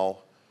now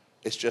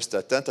it's just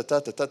a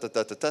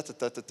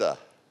da-da-da-da-da-da-da-da-da-da-da.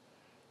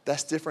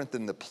 That's different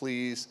than the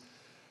pleas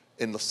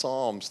in the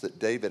Psalms that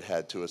David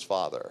had to his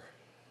father.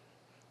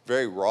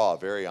 Very raw,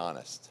 very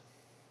honest.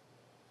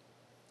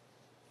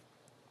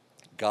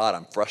 God,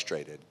 I'm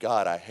frustrated.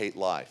 God, I hate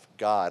life.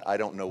 God, I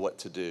don't know what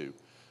to do.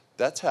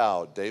 That's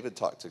how David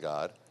talked to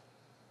God.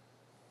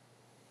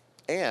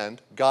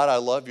 And, God, I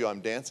love you.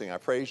 I'm dancing. I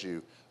praise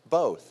you.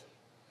 Both.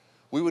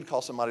 We would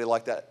call somebody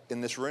like that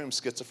in this room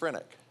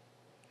schizophrenic.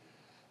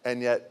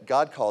 And yet,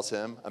 God calls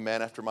him a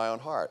man after my own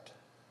heart.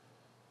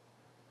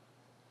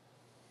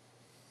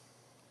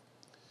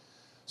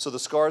 So the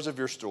scars of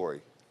your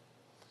story.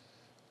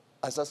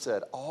 As I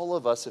said, all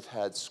of us have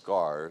had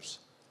scars,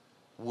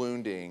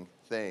 wounding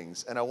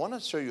things. And I want to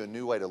show you a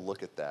new way to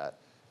look at that.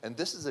 And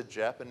this is a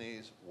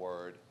Japanese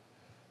word,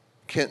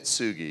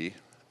 kintsugi,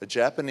 a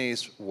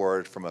Japanese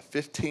word from a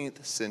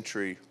 15th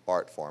century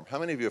art form. How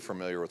many of you are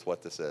familiar with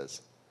what this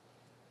is?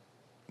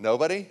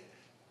 Nobody?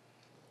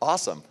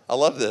 Awesome. I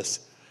love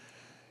this.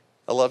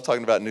 I love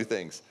talking about new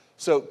things.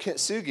 So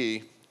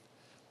kintsugi,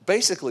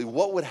 basically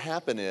what would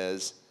happen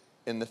is,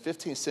 in the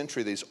 15th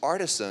century, these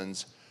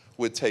artisans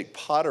would take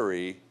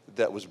pottery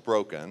that was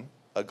broken,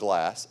 a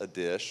glass, a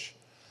dish,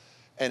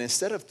 and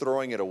instead of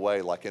throwing it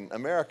away, like in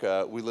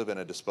America, we live in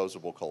a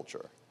disposable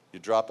culture. You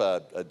drop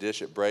a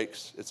dish, it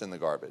breaks, it's in the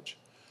garbage,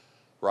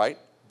 right?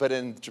 But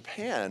in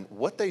Japan,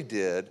 what they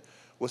did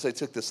was they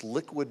took this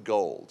liquid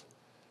gold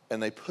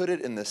and they put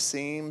it in the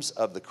seams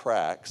of the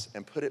cracks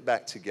and put it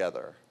back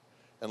together.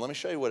 And let me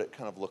show you what it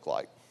kind of looked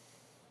like.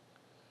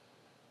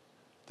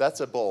 That's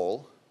a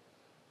bowl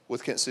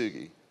with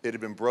kintsugi. It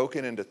had been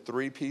broken into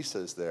 3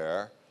 pieces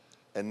there,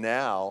 and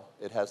now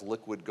it has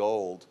liquid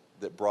gold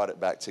that brought it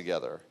back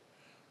together.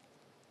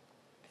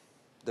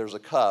 There's a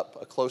cup,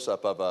 a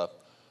close-up of a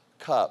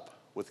cup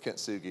with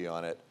kintsugi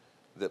on it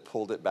that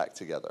pulled it back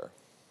together.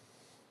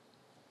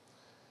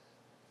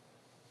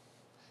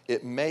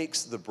 It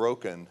makes the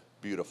broken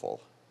beautiful.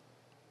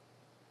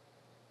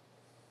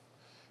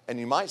 And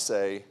you might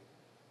say,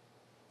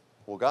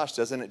 well, gosh,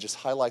 doesn't it just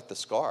highlight the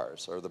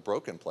scars or the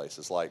broken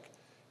places? Like,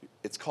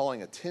 it's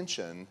calling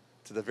attention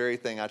to the very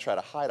thing I try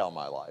to hide all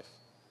my life.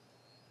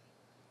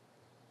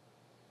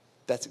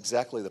 That's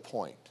exactly the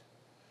point.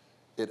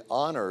 It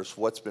honors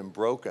what's been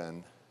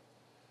broken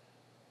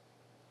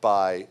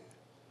by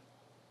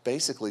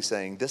basically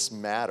saying this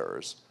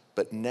matters,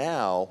 but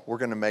now we're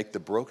going to make the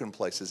broken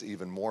places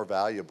even more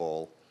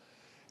valuable,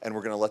 and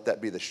we're going to let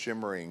that be the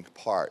shimmering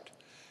part.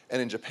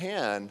 And in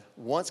Japan,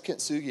 once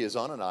kintsugi is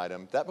on an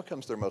item, that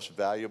becomes their most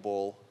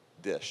valuable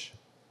dish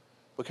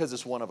because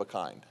it's one of a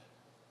kind.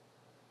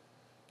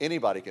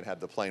 Anybody can have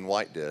the plain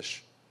white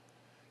dish.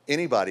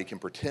 Anybody can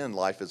pretend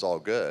life is all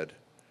good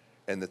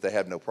and that they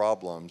have no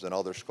problems and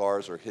all their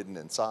scars are hidden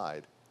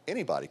inside.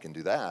 Anybody can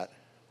do that.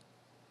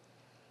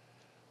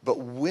 But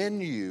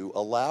when you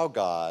allow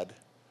God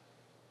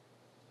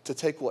to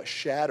take what's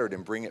shattered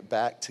and bring it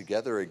back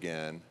together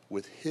again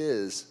with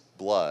His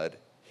blood,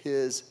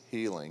 His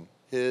healing,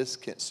 His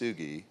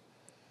kintsugi,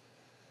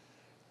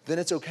 then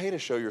it's okay to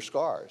show your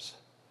scars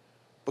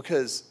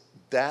because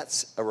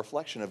that's a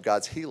reflection of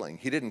God's healing.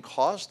 He didn't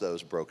cause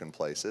those broken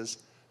places,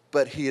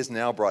 but He has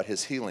now brought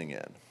His healing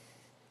in.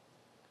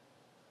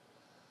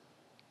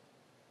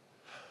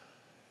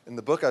 In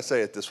the book, I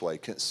say it this way: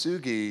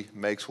 kintsugi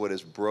makes what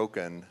is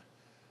broken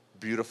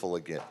beautiful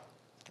again.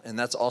 And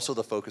that's also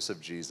the focus of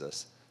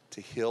Jesus,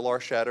 to heal our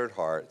shattered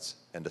hearts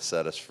and to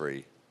set us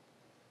free.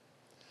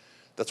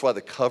 That's why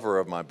the cover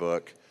of my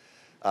book,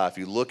 if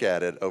you look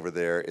at it over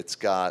there, it's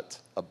got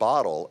a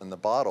bottle, and the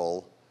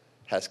bottle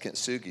has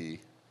kintsugi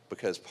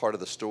because part of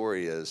the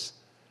story is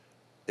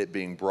it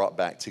being brought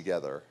back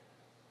together.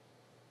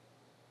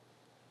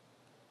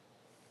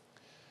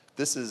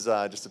 This is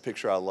just a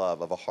picture I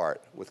love of a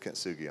heart with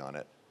kintsugi on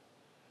it.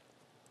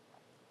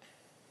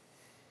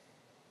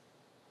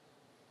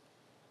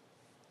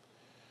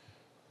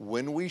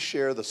 When we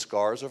share the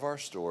scars of our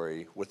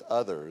story with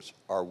others,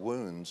 our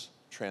wounds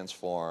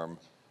transform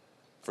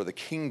for the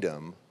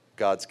kingdom,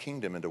 God's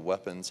kingdom, into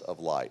weapons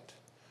of light.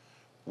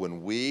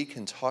 When we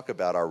can talk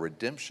about our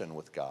redemption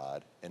with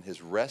God and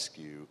His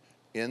rescue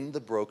in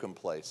the broken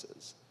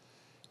places,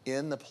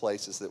 in the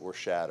places that were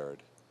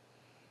shattered,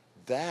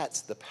 that's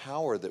the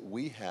power that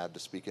we have to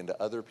speak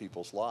into other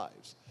people's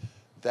lives.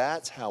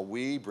 That's how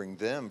we bring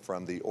them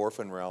from the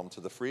orphan realm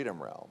to the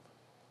freedom realm.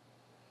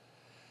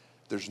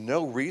 There's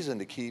no reason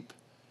to keep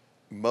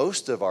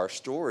most of our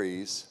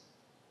stories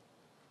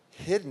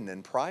hidden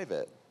and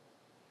private.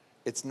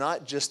 It's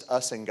not just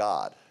us and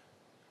God.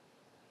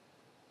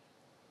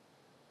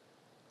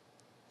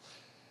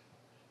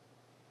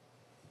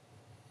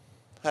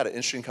 I had an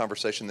interesting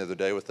conversation the other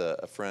day with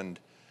a friend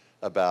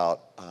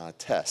about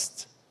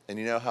tests. And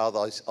you know how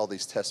all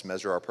these tests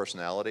measure our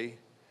personality?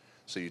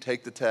 So you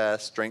take the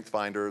test, Strength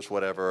Finders,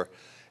 whatever,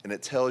 and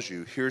it tells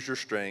you, here's your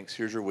strengths,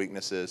 here's your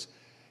weaknesses,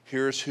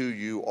 here's who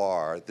you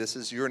are.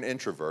 You're an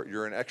introvert,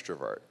 you're an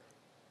extrovert,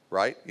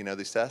 right? You know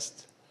these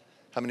tests?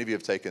 How many of you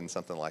have taken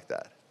something like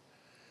that?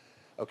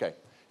 Okay,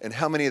 and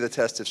how many of the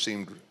tests have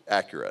seemed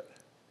accurate?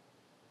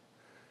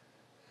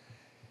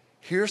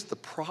 Here's the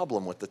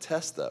problem with the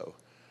test, though.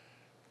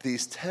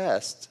 These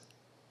tests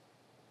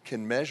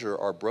can measure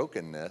our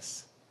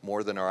brokenness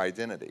more than our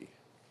identity.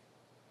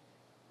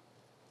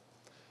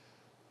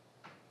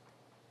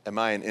 Am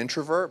I an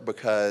introvert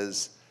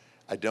because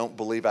I don't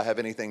believe I have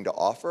anything to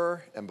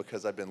offer and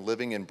because I've been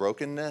living in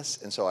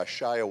brokenness and so I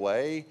shy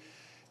away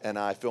and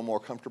I feel more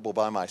comfortable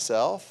by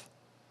myself?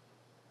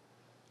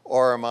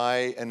 Or am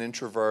I an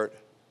introvert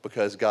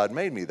because God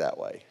made me that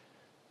way?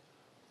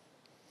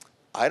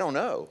 I don't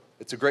know.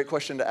 It's a great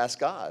question to ask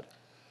God.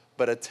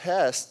 But a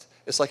test,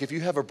 it's like if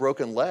you have a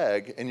broken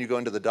leg and you go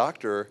into the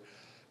doctor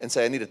and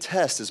say, I need a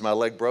test, is my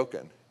leg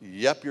broken?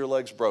 Yep, your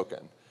leg's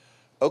broken.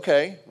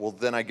 Okay, well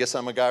then I guess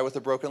I'm a guy with a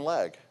broken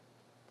leg.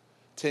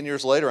 10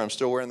 years later, I'm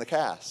still wearing the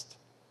cast.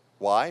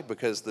 Why?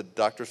 Because the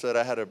doctor said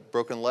I had a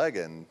broken leg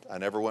and I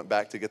never went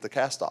back to get the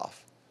cast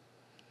off.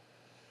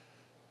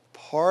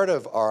 Part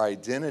of our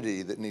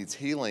identity that needs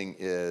healing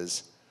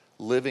is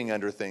living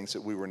under things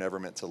that we were never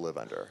meant to live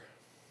under.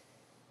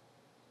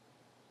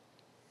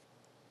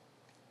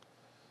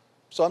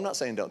 So I'm not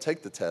saying don't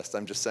take the test.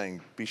 I'm just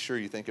saying be sure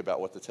you think about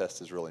what the test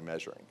is really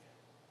measuring.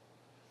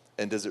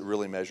 And does it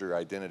really measure your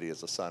identity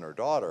as a son or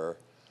daughter,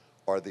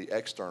 or the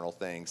external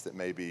things that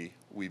maybe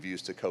we've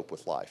used to cope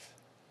with life?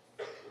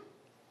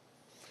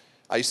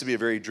 I used to be a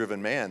very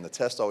driven man. The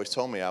test always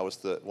told me I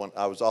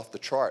was off the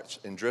charts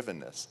in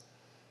drivenness.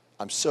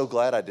 I'm so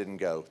glad I didn't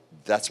go,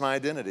 that's my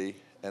identity,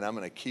 and I'm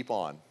going to keep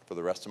on for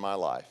the rest of my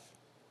life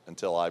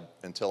until I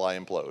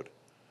implode.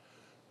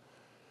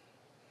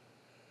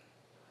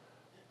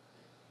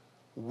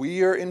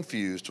 We are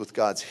infused with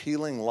God's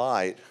healing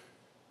light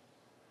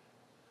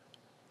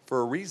for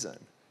a reason.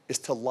 It's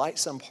to light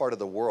some part of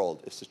the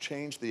world. It's to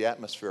change the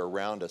atmosphere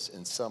around us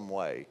in some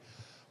way.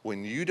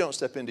 When you don't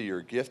step into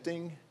your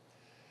gifting,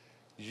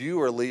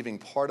 you are leaving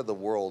part of the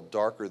world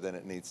darker than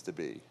it needs to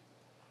be.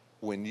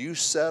 When you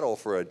settle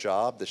for a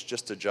job that's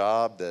just a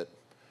job that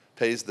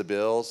pays the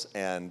bills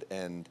and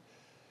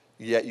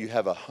yet you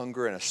have a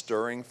hunger and a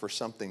stirring for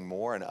something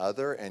more and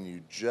other, and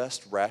you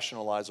just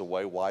rationalize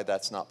away why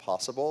that's not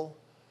possible,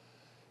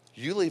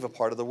 you leave a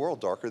part of the world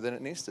darker than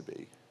it needs to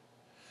be.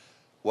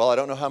 Well, I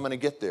don't know how I'm going to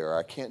get there.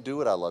 I can't do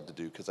what I love to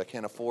do because I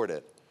can't afford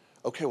it.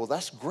 Okay, well,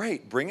 that's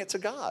great. Bring it to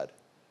God.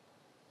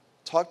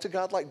 Talk to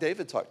God like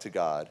David talked to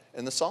God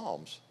in the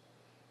Psalms.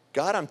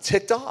 God, I'm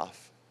ticked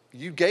off.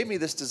 You gave me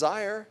this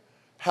desire.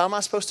 How am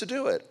I supposed to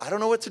do it? I don't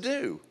know what to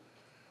do,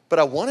 but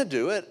I want to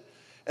do it.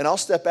 And I'll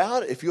step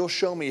out if you'll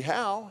show me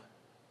how.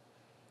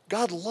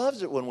 God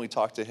loves it when we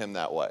talk to him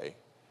that way.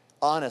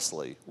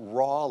 Honestly,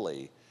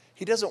 rawly.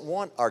 He doesn't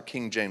want our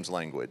King James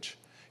language.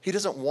 He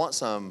doesn't want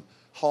some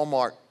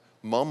Hallmark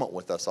moment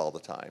with us all the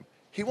time.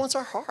 He wants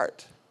our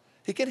heart.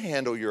 He can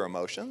handle your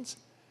emotions.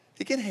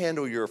 He can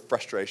handle your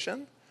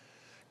frustration.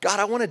 God,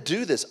 I want to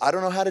do this. I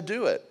don't know how to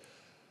do it.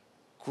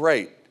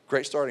 Great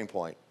starting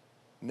point.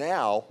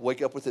 Now,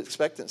 wake up with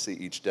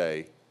expectancy each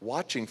day,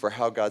 watching for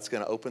how God's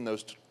going to open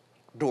those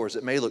doors.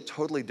 It may look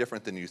totally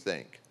different than you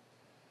think.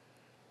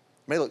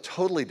 It may look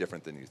totally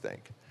different than you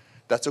think.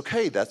 That's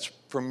okay. That's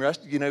from,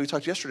 we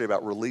talked yesterday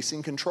about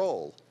releasing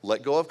control.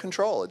 Let go of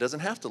control. It doesn't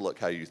have to look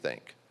how you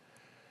think.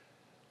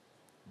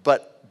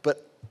 But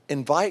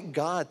invite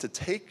God to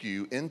take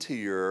you into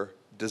your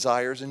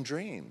desires and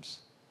dreams.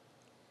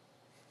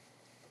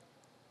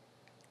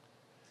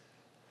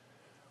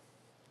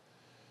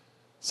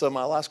 So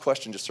my last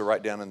question, just to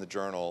write down in the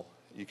journal,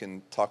 you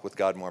can talk with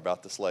God more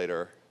about this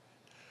later.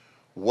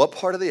 What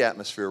part of the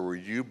atmosphere were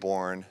you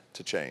born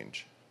to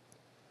change?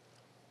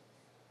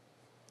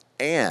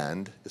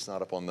 And, it's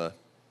not up on the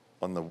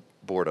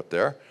board up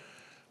there,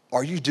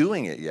 are you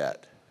doing it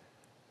yet?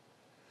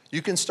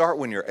 You can start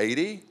when you're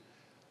 80.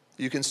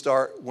 You can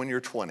start when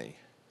you're 20.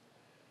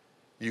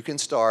 You can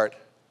start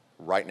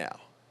right now.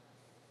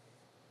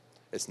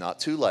 It's not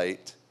too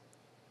late.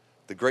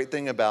 The great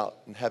thing about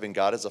having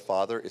God as a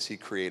father is he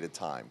created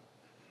time.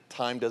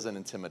 Time doesn't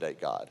intimidate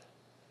God.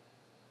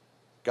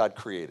 God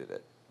created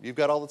it. You've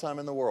got all the time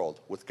in the world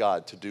with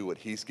God to do what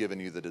he's given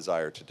you the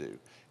desire to do.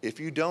 If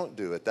you don't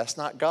do it, that's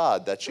not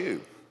God, that's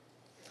you.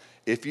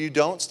 If you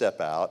don't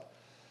step out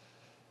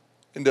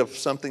into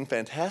something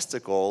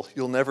fantastical,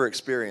 you'll never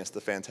experience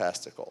the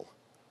fantastical.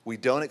 We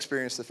don't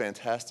experience the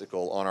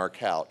fantastical on our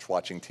couch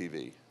watching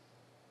TV.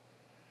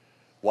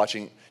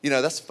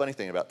 That's the funny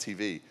thing about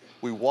TV.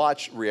 We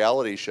watch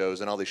reality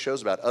shows and all these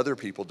shows about other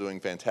people doing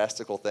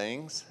fantastical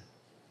things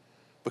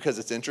because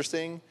it's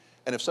interesting.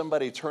 And if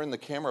somebody turned the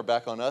camera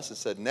back on us and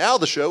said, now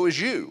the show is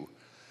you,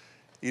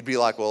 you'd be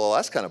like, well,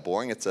 that's kind of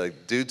boring. It's a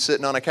dude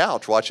sitting on a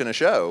couch watching a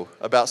show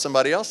about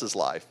somebody else's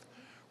life.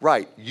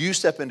 Right, you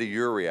step into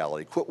your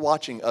reality. Quit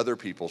watching other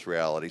people's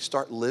reality.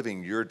 Start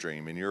living your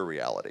dream in your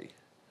reality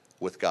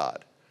with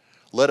God.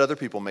 Let other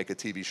people make a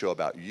TV show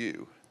about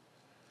you.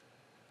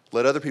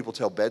 Let other people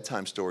tell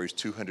bedtime stories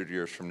 200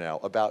 years from now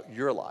about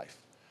your life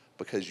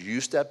because you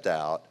stepped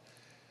out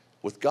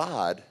with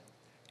God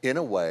in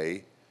a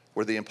way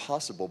where the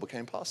impossible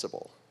became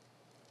possible.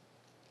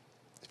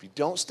 If you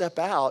don't step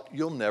out,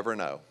 you'll never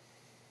know.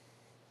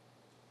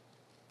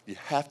 You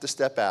have to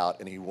step out,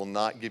 and he will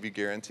not give you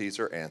guarantees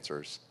or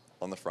answers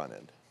on the front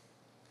end.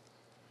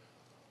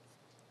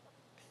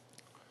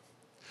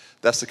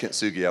 That's the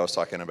kintsugi I was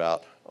talking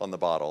about on the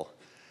bottle.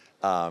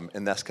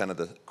 And that's kind of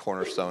the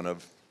cornerstone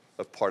of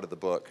part of the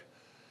book.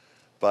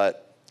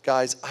 But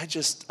guys,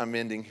 I'm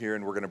ending here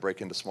and we're going to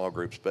break into small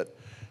groups, but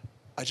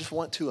I just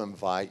want to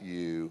invite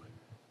you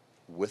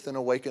with an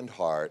awakened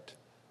heart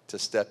to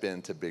step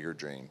into bigger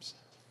dreams.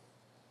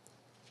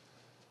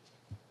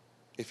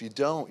 If you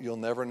don't, you'll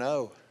never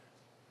know.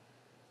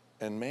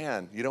 And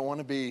man, you don't want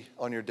to be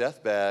on your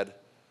deathbed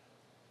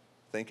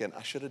thinking,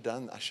 I should have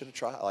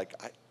tried. Like,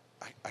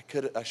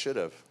 I should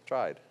have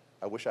tried.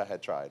 I wish I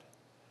had tried.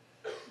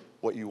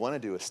 What you want to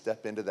do is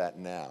step into that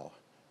now.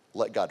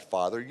 Let God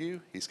father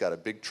you. He's got a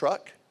big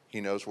truck. He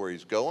knows where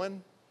he's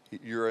going.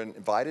 You're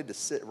invited to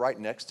sit right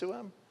next to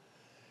him.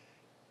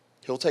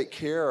 He'll take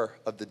care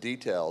of the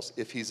details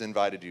if he's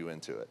invited you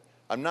into it.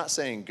 I'm not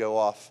saying go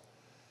off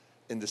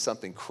into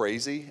something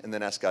crazy and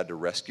then ask God to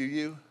rescue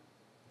you.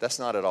 That's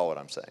not at all what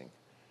I'm saying.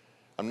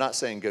 I'm not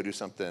saying go do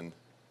something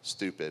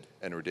stupid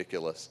and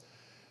ridiculous.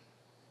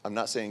 I'm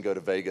not saying go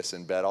to Vegas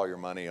and bet all your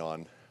money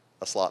on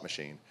a slot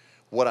machine.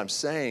 What I'm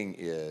saying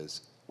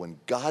is when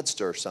God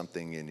stirs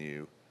something in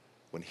you,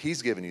 when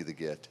he's given you the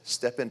gift,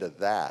 step into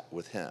that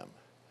with him.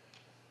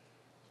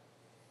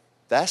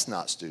 That's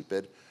not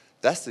stupid.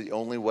 That's the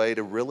only way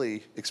to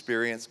really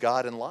experience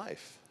God in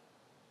life.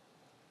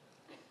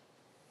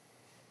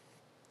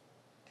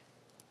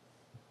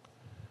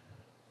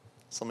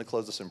 So let me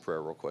close this in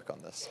prayer real quick on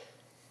this.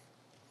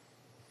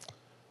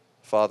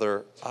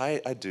 Father,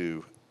 I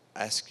do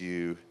ask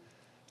you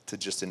to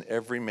just in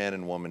every man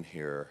and woman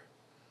here,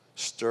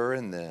 stir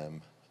in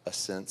them a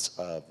sense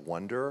of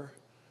wonder,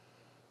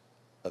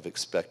 of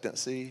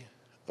expectancy,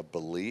 of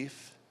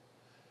belief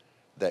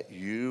that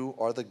you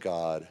are the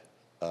God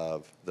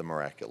of the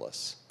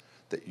miraculous,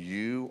 that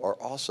you are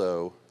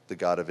also the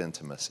God of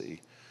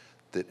intimacy,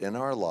 that in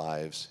our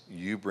lives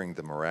you bring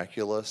the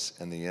miraculous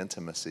and the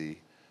intimacy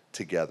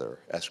together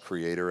as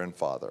Creator and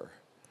Father.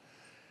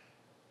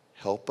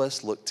 Help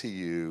us look to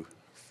you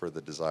for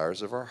the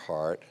desires of our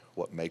heart,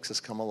 what makes us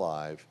come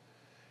alive,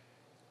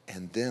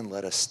 and then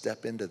let us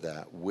step into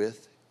that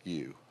with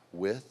you,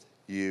 with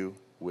you,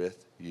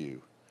 with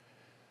you.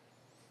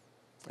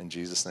 In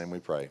Jesus' name we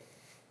pray.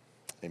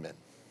 Amen.